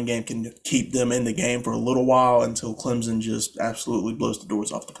State's running game can keep them in the game for a little while until Clemson just absolutely blows the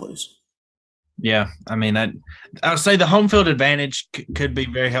doors off the place. Yeah, I mean, I would say the home field advantage could be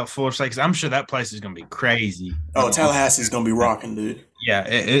very helpful because I'm sure that place is going to be crazy. Oh, Tallahassee's going to be rocking, dude. Yeah,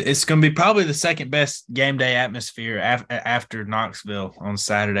 it's going to be probably the second best game day atmosphere after Knoxville on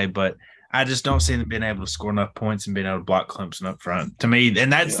Saturday, but I just don't see them being able to score enough points and being able to block Clemson up front. To me,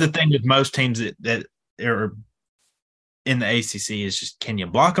 and that's the thing with most teams that are in the ACC is just, can you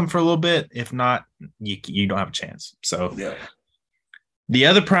block them for a little bit? If not, you don't have a chance. So the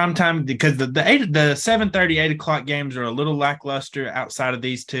other prime time, because the 7:30, 8 o'clock games are a little lackluster outside of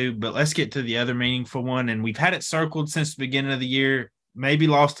these two, but let's get to the other meaningful one. And we've had it circled since the beginning of the year, maybe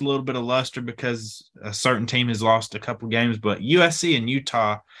lost a little bit of luster because a certain team has lost a couple games, but USC and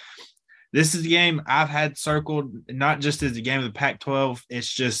Utah, this is a game I've had circled, not just as a game of the Pac-12.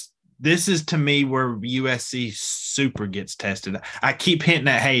 It's just, this is to me where USC super gets tested. I keep hinting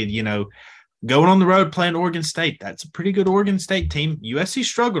at, hey, going on the road playing Oregon State, that's a pretty good Oregon State team. USC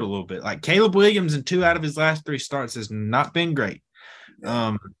struggled a little bit. Like Caleb Williams in 2 out of his last 3 starts has not been great.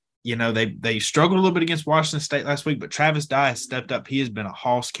 They struggled a little bit against Washington State last week, but Travis Dye has stepped up. He has been a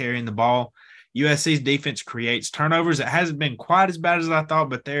hoss carrying the ball. USC's defense creates turnovers. It hasn't been quite as bad as I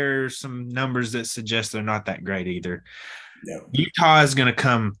thought, but there's some numbers that suggest they're not that great either. Yeah. Utah is going to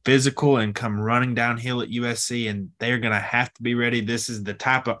come physical and come running downhill at USC, and they're going to have to be ready. This is the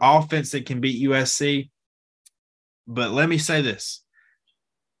type of offense that can beat USC. But let me say this.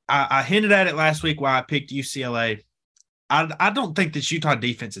 I hinted at it last week while I picked UCLA. I don't think this Utah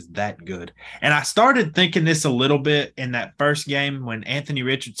defense is that good. And I started thinking this a little bit in that first game when Anthony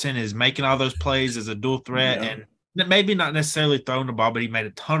Richardson is making all those plays as a dual threat and maybe not necessarily throwing the ball, but he made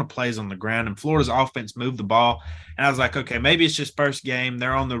a ton of plays on the ground, and Florida's offense moved the ball. And I was like, okay, maybe it's just first game.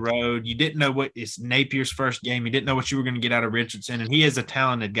 They're on the road. You didn't know it's Napier's first game. You didn't know what you were going to get out of Richardson. And he is a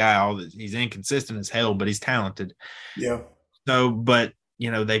talented guy. He's inconsistent as hell, but he's talented. Yeah. So, but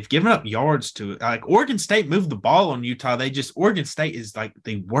they've given up yards to it. Like Oregon State moved the ball on Utah. Oregon State is like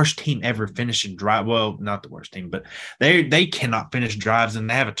the worst team ever finishing drive. Well, not the worst team, but they cannot finish drives, and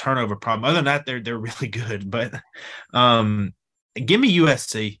they have a turnover problem. Other than that, they're really good. But give me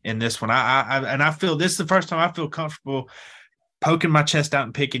USC in this one. I feel this is the first time I feel comfortable poking my chest out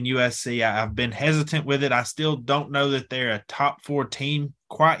and picking USC. I've been hesitant with it. I still don't know that they're a top 4 team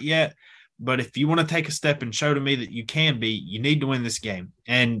quite yet. But if you want to take a step and show to me that you can be, you need to win this game.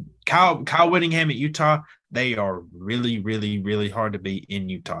 And Kyle Whittingham at Utah, they are really, really, really hard to beat in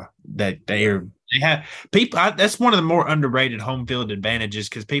Utah. They have people. That's one of the more underrated home field advantages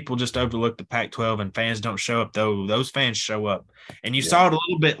because people just overlook the Pac-12 and fans don't show up. Though those fans show up, and you saw it a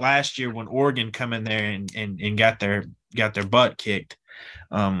little bit last year when Oregon come in there and got their butt kicked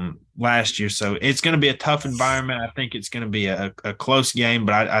last year. So it's going to be a tough environment. I think it's going to be a close game,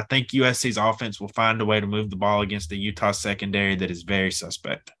 but I think USC's offense will find a way to move the ball against the Utah secondary that is very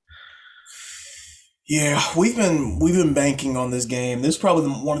suspect. Yeah, we've been banking on this game. This is probably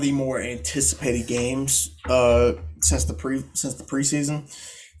one of the more anticipated games since the preseason,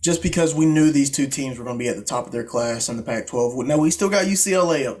 just because we knew these two teams were going to be at the top of their class in the Pac-12. Now, we still got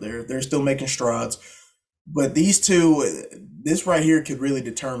UCLA up there. They're still making strides. But these two, this right here could really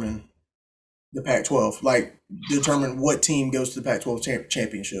determine the Pac-12, like determine what team goes to the Pac-12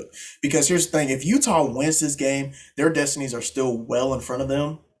 championship. Because here's the thing, if Utah wins this game, their destinies are still well in front of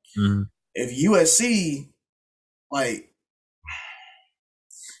them. Mm-hmm. If USC, I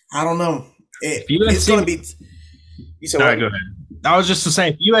don't know. It's going to be – You said, all right, go ahead. I was just to say,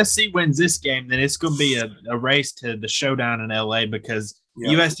 if USC wins this game, then it's going to be a race to the showdown in LA because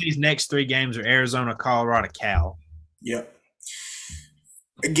USC's next 3 games are Arizona, Colorado, Cal. Yep.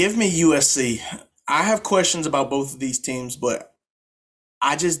 Give me USC. I have questions about both of these teams, but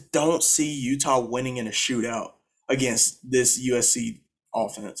I just don't see Utah winning in a shootout against this USC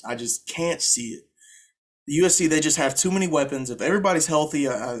offense. I just can't see it. The USC, they just have too many weapons. If everybody's healthy,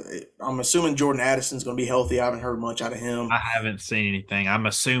 I'm assuming Jordan Addison's going to be healthy. I haven't heard much out of him. I haven't seen anything. I'm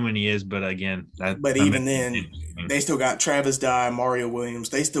assuming he is, but again, but even then, they still got Travis Dye, Mario Williams.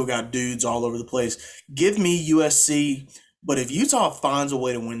 They still got dudes all over the place. Give me USC, but if Utah finds a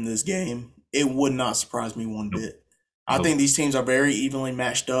way to win this game, it would not surprise me one bit. I think these teams are very evenly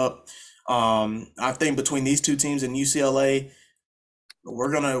matched up. I think between these two teams and UCLA,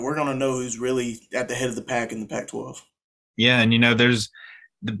 we're gonna know who's really at the head of the pack in the Pac-12. Yeah, and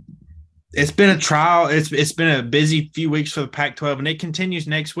it's been a trial. It's been a busy few weeks for the Pac-12, and it continues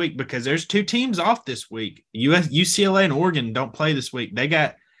next week because there's two teams off this week. UCLA and Oregon don't play this week. They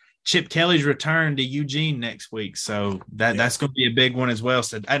got Chip Kelly's return to Eugene next week, so that's going to be a big one as well.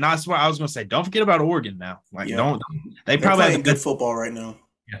 So, and that's what I was going to say. Don't forget about Oregon now. They're probably have good football right now.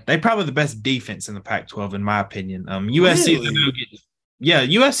 Yeah, they probably the best defense in the Pac-12 in my opinion. USC really?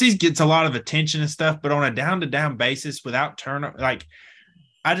 USC gets a lot of attention and stuff, but on a down-to-down basis without turnover,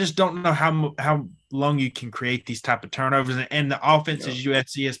 I just don't know how long you can create these type of turnovers. And the offenses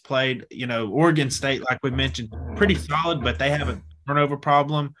USC has played, Oregon State, like we mentioned, pretty solid, but they have a turnover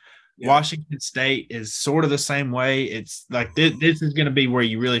problem. Yeah. Washington State is sort of the same way. It's like this is going to be where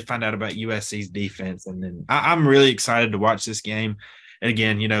you really find out about USC's defense. And then I'm really excited to watch this game. And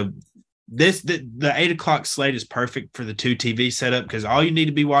again, the 8 o'clock slate is perfect for the 2 TV setup because all you need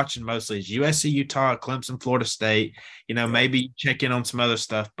to be watching mostly is USC, Utah, Clemson, Florida State. Maybe check in on some other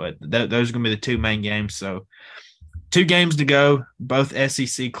stuff, but those are going to be the 2 main games. So 2 games to go, both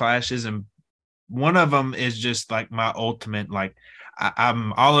SEC clashes, and one of them is just like my ultimate.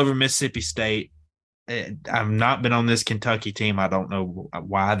 I'm all over Mississippi State. I've not been on this Kentucky team. I don't know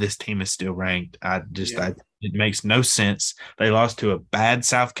why this team is still ranked. It makes no sense. They lost to a bad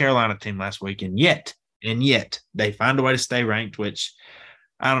South Carolina team last week, and yet they find a way to stay ranked, which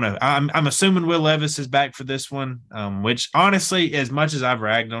I don't know. I'm assuming Will Levis is back for this one, which honestly, as much as I've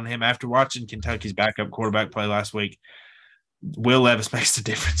ragged on him after watching Kentucky's backup quarterback play last week, Will Levis makes the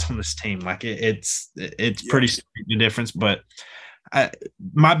difference on this team. It's pretty sweet, the difference, but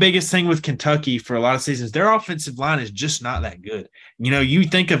my biggest thing with Kentucky for a lot of seasons, their offensive line is just not that good. You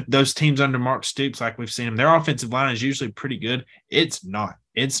think of those teams under Mark Stoops, like we've seen them, their offensive line is usually pretty good. It's not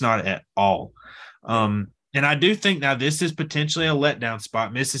at all. And I do think now this is potentially a letdown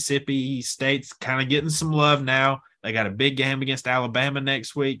spot. Mississippi State's kind of getting some love now. They got a big game against Alabama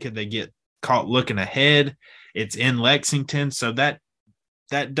next week. Could they get caught looking ahead? It's in Lexington. So that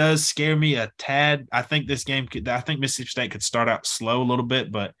does scare me a tad. I think Mississippi State could start out slow a little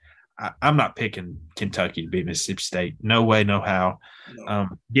bit, but I'm not picking Kentucky to beat Mississippi State. No way, no how. No.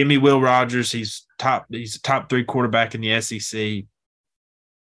 Give me Will Rogers. He's a top 3 quarterback in the SEC. Give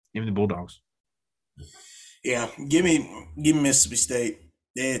me the Bulldogs. Yeah, give me Mississippi State.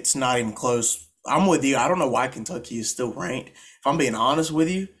 It's not even close. I'm with you. I don't know why Kentucky is still ranked. If I'm being honest with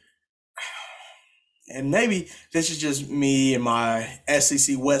you, and maybe this is just me and my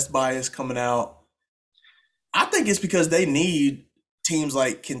SEC West bias coming out. I think it's because they need teams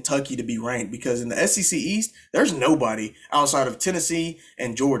like Kentucky to be ranked, because in the SEC East, there's nobody outside of Tennessee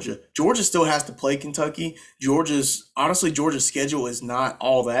and Georgia. Georgia still has to play Kentucky. Georgia's schedule is not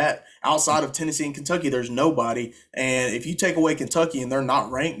all that. Outside of Tennessee and Kentucky, there's nobody. And if you take away Kentucky and they're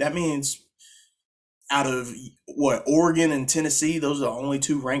not ranked, that means out of Oregon and Tennessee, those are the only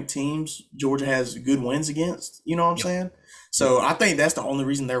 2 ranked teams Georgia has good wins against. You know what I'm saying? So I think that's the only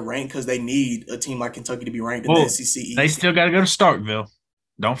reason they're ranked, because they need a team like Kentucky to be ranked in the SEC East. They still got to go to Starkville.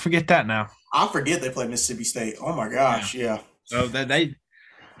 Don't forget that now. I forget they play Mississippi State. Oh my gosh, yeah. So and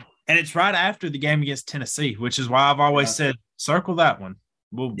it's right after the game against Tennessee, which is why I've always said circle that one.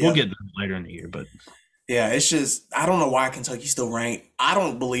 We'll get them later in the year, but yeah, it's just I don't know why Kentucky's still ranked. I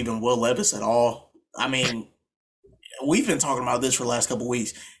don't believe in Will Levis at all. I mean, we've been talking about this for the last couple of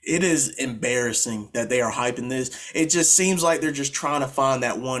weeks. It is embarrassing that they are hyping this. It just seems like they're just trying to find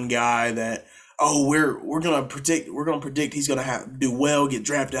that one guy that, we're gonna predict he's gonna do well, get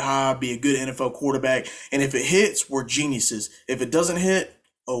drafted high, be a good NFL quarterback, and if it hits, we're geniuses. If it doesn't hit,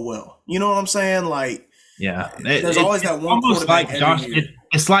 oh well. You know what I'm saying? There's always that one quarterback every year.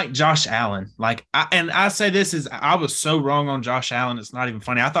 It's like Josh Allen. I say this is I was so wrong on Josh Allen. It's not even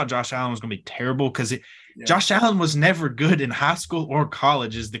funny. I thought Josh Allen was going to be terrible because Josh Allen was never good in high school or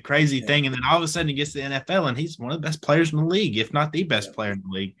college is the crazy thing. And then all of a sudden he gets to the NFL and he's one of the best players in the league, if not the best player in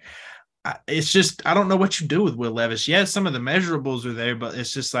the league. It's just I don't know what you do with Will Levis. Yes, some of the measurables are there, but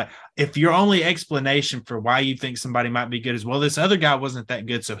it's just like if your only explanation for why you think somebody might be good is, well, this other guy wasn't that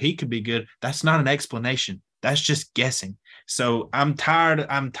good, so he could be good. That's not an explanation. That's just guessing. So I'm tired.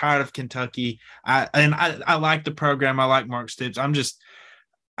 I'm tired of Kentucky. I like the program. I like Mark Stoops.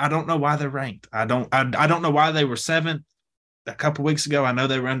 I don't know why they're ranked. I don't know why they were seventh a couple weeks ago. I know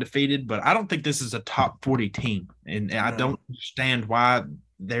they were undefeated, but I don't think this is a top 40 team, and I don't understand why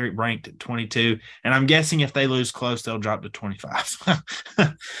they're ranked at 22. And I'm guessing if they lose close, they'll drop to 25.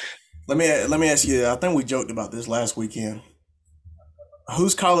 Let me ask you. I think we joked about this last weekend.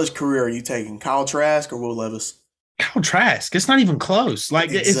 Whose college career are you taking, Kyle Trask or Will Levis? Kyle Trask. It's not even close.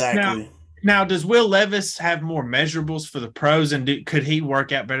 Like exactly. Now, does Will Levis have more measurables for the pros, and could he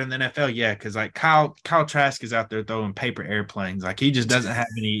work out better in the NFL? Yeah, because like Kyle Trask is out there throwing paper airplanes. Like he just doesn't have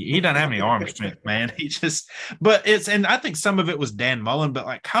any. He doesn't have any arm strength, man. And I think some of it was Dan Mullen, but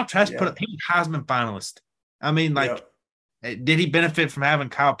like Kyle Trask he was Heisman finalist. I mean, like, did he benefit from having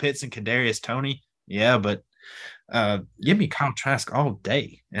Kyle Pitts and Kadarius Toney? Yeah, but give me Kyle Trask all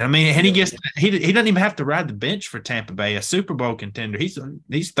day. And I mean, and he doesn't even have to ride the bench for Tampa Bay, a Super Bowl contender.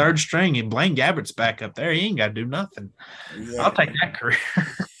 He's third string, and Blaine Gabbert's back up there. He ain't got to do nothing. Yeah. I'll take that career.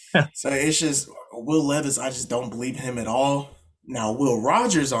 So it's just Will Levis. I just don't believe him at all. Now Will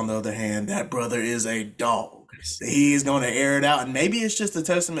Rogers, on the other hand, that brother is a dog. He's going to air it out, and maybe it's just a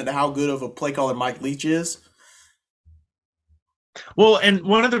testament to how good of a play caller Mike Leach is. Well, and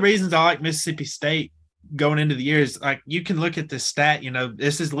one of the reasons I like Mississippi State going into the years, like you can look at the stat,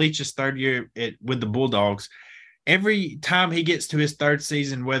 this is Leach's third year with the Bulldogs. Every time he gets to his third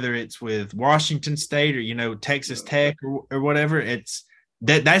season, whether it's with Washington State or, Texas Tech or whatever,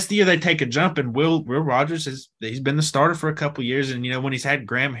 that's the year they take a jump. And Will Rogers he's been the starter for a couple of years. And, when he's had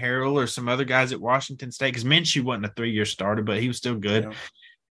Graham Harrell or some other guys at Washington State, because Minshew wasn't a 3-year starter, but he was still good. Yeah.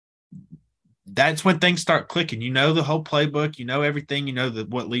 That's when things start clicking. The whole playbook, everything,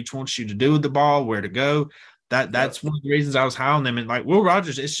 what Leach wants you to do with the ball, where to go. That's one of the reasons I was high on them. And like Will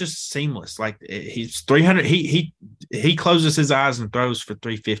Rogers, it's just seamless. Like he's 300. He closes his eyes and throws for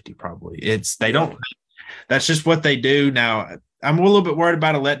 350 probably. That's just what they do. Now I'm a little bit worried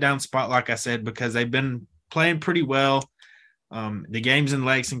about a letdown spot, like I said, because they've been playing pretty well. The game's in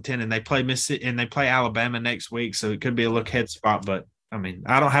Lexington, and they play Mississippi and they play Alabama next week, so it could be a look ahead spot, but I mean,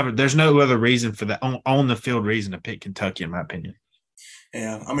 there's no other reason for that on the field reason to pick Kentucky, in my opinion.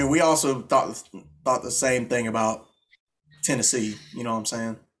 Yeah. I mean, we also thought the same thing about Tennessee. You know what I'm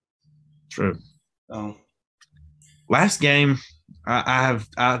saying? True. Last game, I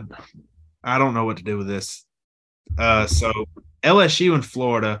don't know what to do with this. So LSU and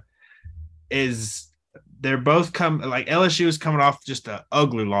Florida they're both LSU is coming off just an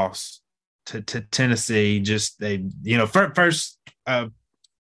ugly loss to Tennessee. Just first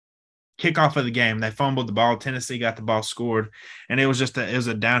kickoff of the game, they fumbled the ball. Tennessee got the ball scored, and it was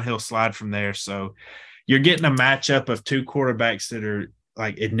a downhill slide from there. So you're getting a matchup of two quarterbacks that are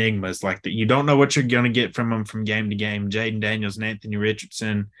like enigmas, like that. You don't know what you're going to get from them from game to game. Jaden Daniels and Anthony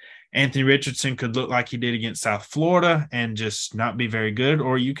Richardson. Anthony Richardson could look like he did against South Florida and just not be very good,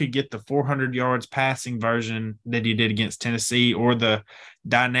 or you could get the 400 yards passing version that he did against Tennessee, or the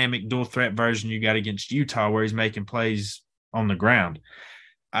dynamic dual threat version you got against Utah where he's making plays on the ground.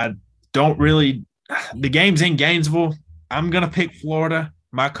 The game's in Gainesville. I'm going to pick Florida.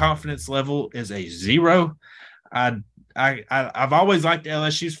 My confidence level is a 0. I've always liked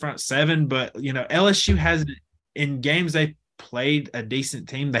LSU's front seven, but LSU has in games they played a decent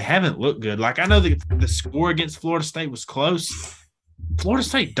team. They haven't looked good. Like I know the score against Florida State was close. Florida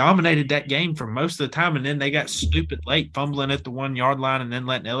State dominated that game for most of the time, and then they got stupid late, fumbling at the 1 yard line, and then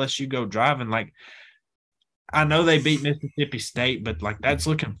letting LSU go driving. Like I know they beat Mississippi State, but like that's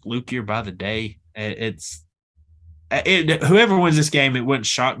looking flukier by the day. Whoever wins this game, it wouldn't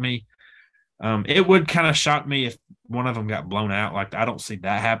shock me. It would kind of shock me if one of them got blown out. Like I don't see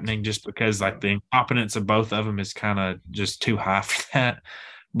that happening, just because like the incompetence of both of them is kind of just too high for that.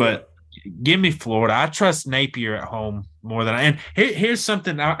 But give me Florida. I trust Napier at home more than and here's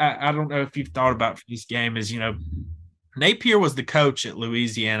something I don't know if you've thought about for this game is, Napier was the coach at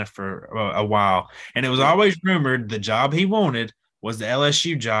Louisiana for a while, and it was always rumored the job he wanted was the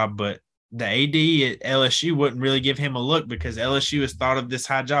LSU job, but the AD at LSU wouldn't really give him a look because LSU has thought of this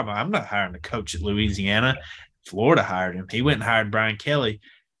high job. I'm not hiring a coach at Louisiana. Florida hired him. He went and hired Brian Kelly.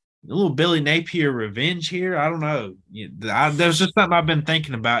 A little Billy Napier revenge here. I don't know. There's just something I've been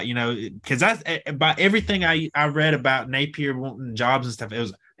thinking about, because by everything I read about Napier wanting jobs and stuff,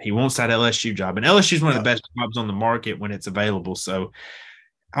 he wants that LSU job. And LSU is one of the best jobs on the market when it's available. So,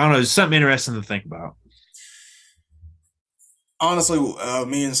 I don't know. It's something interesting to think about. Honestly,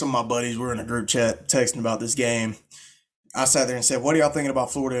 me and some of my buddies were in a group chat texting about this game. I sat there and said, what are y'all thinking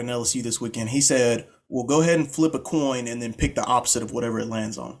about Florida and LSU this weekend? He said, well, go ahead and flip a coin and then pick the opposite of whatever it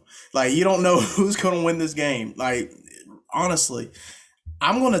lands on. Like, you don't know who's going to win this game. Like, honestly,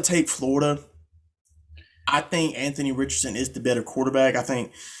 I'm going to take Florida. I think Anthony Richardson is the better quarterback. I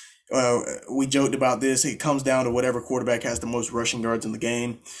think we joked about this. It comes down to whatever quarterback has the most rushing yards in the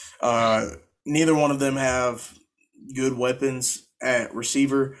game. Neither one of them have good weapons at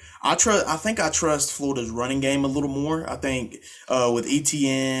receiver. I think I trust Florida's running game a little more. I think with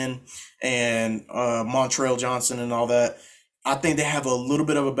ETN and Montrell Johnson and all that, I think they have a little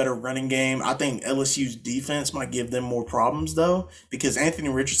bit of a better running game. I think LSU's defense might give them more problems, though, because Anthony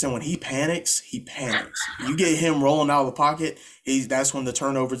Richardson, when he panics, he panics. You get him rolling out of the pocket, that's when the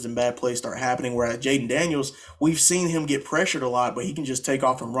turnovers and bad plays start happening. Whereas Jaden Daniels, we've seen him get pressured a lot, but he can just take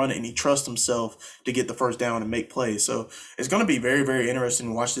off and run it, and he trusts himself to get the first down and make plays. So it's going to be very, very interesting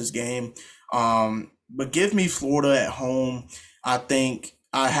to watch this game. But give me Florida at home. I think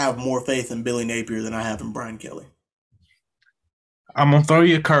I have more faith in Billy Napier than I have in Brian Kelly. I'm going to throw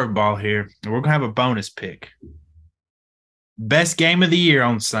you a curveball here. We're going to have a bonus pick. Best game of the year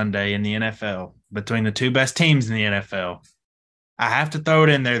on Sunday in the NFL between the two best teams in the NFL. I have to throw it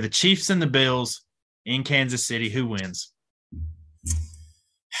in there. The Chiefs and the Bills in Kansas City. Who wins?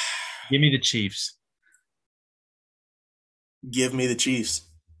 Give me the Chiefs. Give me the Chiefs.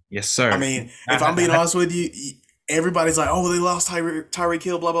 Yes, sir. I mean, if I'm being honest with you, everybody's like, oh, they lost Tyreek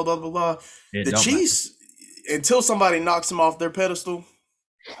Hill, blah, blah, blah, blah, blah. The Chiefs, until somebody knocks them off their pedestal,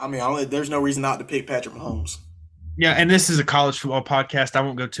 I mean, there's no reason not to pick Patrick Mahomes. Yeah, and this is a college football podcast. I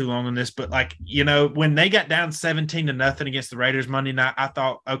won't go too long on this, but when they got down 17-0 against the Raiders Monday night, I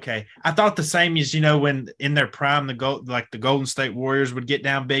thought the same as, when in their prime, the Golden State Warriors would get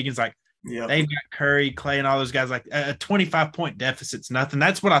down big. It's like, yep. They've got Curry, Clay, and all those guys. Like a 25-point deficit's nothing.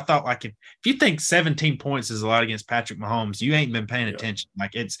 That's what I thought. Like if you think 17 points is a lot against Patrick Mahomes, you ain't been paying attention.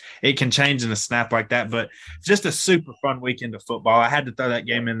 Like it can change in a snap like that. But just a super fun weekend of football. I had to throw that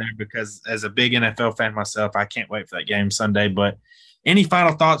game in there because as a big NFL fan myself, I can't wait for that game Sunday. But any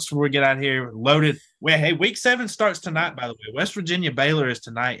final thoughts before we get out here? Loaded. Well, hey, Week 7 starts tonight, by the way. West Virginia Baylor is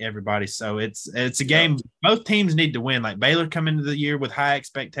tonight, everybody. So it's a game both teams need to win. Like Baylor come into the year with high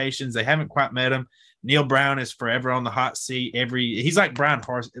expectations. They haven't quite met him. Neil Brown is forever on the hot seat. He's like Brian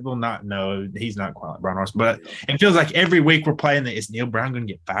Harsin. Well, no, he's not quite like Brian Harsin, but it feels like every week we're playing that. Is Neil Brown going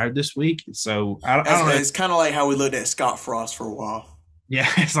to get fired this week? So I don't know. It's kind of like how we looked at Scott Frost for a while. Yeah,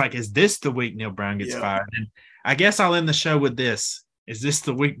 it's like, is this the week Neil Brown gets fired? And I guess I'll end the show with this. Is this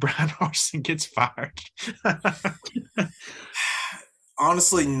the week Brian Harsin gets fired?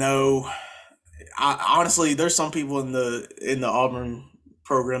 Honestly, no. Honestly, there's some people in the Auburn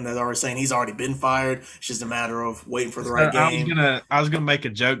program that are saying he's already been fired. It's just a matter of waiting for the right game. I was gonna make a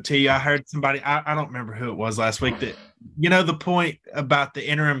joke to you. I heard somebody, I don't remember who it was last week, that the point about the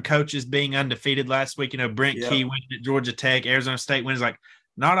interim coaches being undefeated last week. Brent Key went at Georgia Tech, Arizona State wins. Like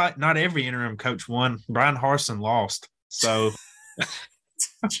not every interim coach won. Brian Harsin lost. So.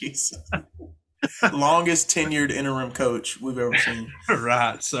 Jesus. Longest tenured interim coach we've ever seen.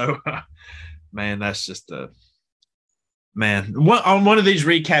 Right. So, man, that's just on one of these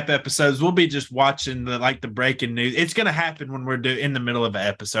recap episodes, we'll be just watching the breaking news. It's going to happen when we're in the middle of an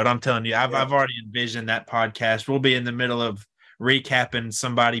episode. I'm telling you, I've already envisioned that podcast. We'll be in the middle of recapping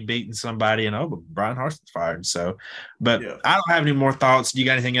somebody beating somebody and Brian Harsin's fired. So, but I don't have any more thoughts. Do you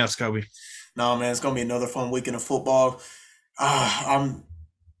got anything else, Coby? No, man, it's going to be another fun weekend of football. I'm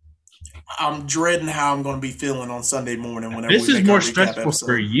dreading how I'm going to be feeling on Sunday morning whenever this is more stressful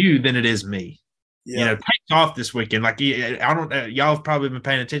for you than it is me. Yeah. Take off this weekend. Like I don't. Y'all have probably been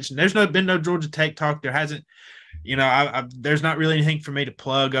paying attention. There's been no Georgia Tech talk. There hasn't. There's not really anything for me to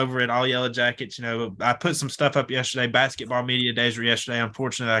plug over at All Yellow Jackets. I put some stuff up yesterday. Basketball media days were yesterday.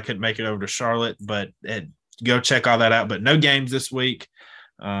 Unfortunately, I couldn't make it over to Charlotte, but go check all that out. But no games this week.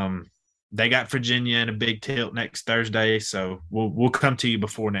 They got Virginia in a big tilt next Thursday, so we'll come to you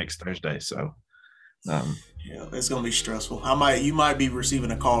before next Thursday. So, it's gonna be stressful. You might be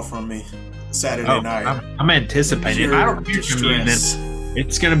receiving a call from me Saturday night. I'm anticipating. I don't hear from you. Then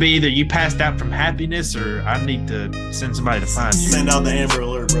it's gonna be either you passed out from happiness, or I need to send somebody to find you. Send out the Amber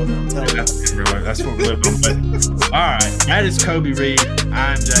Alert, brother. I'm telling you. That's what we're living with. All right, that is Coby Reed.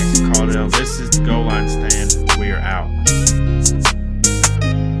 I'm Jackson Caldwell. This is the Goal Line Stand. We are out.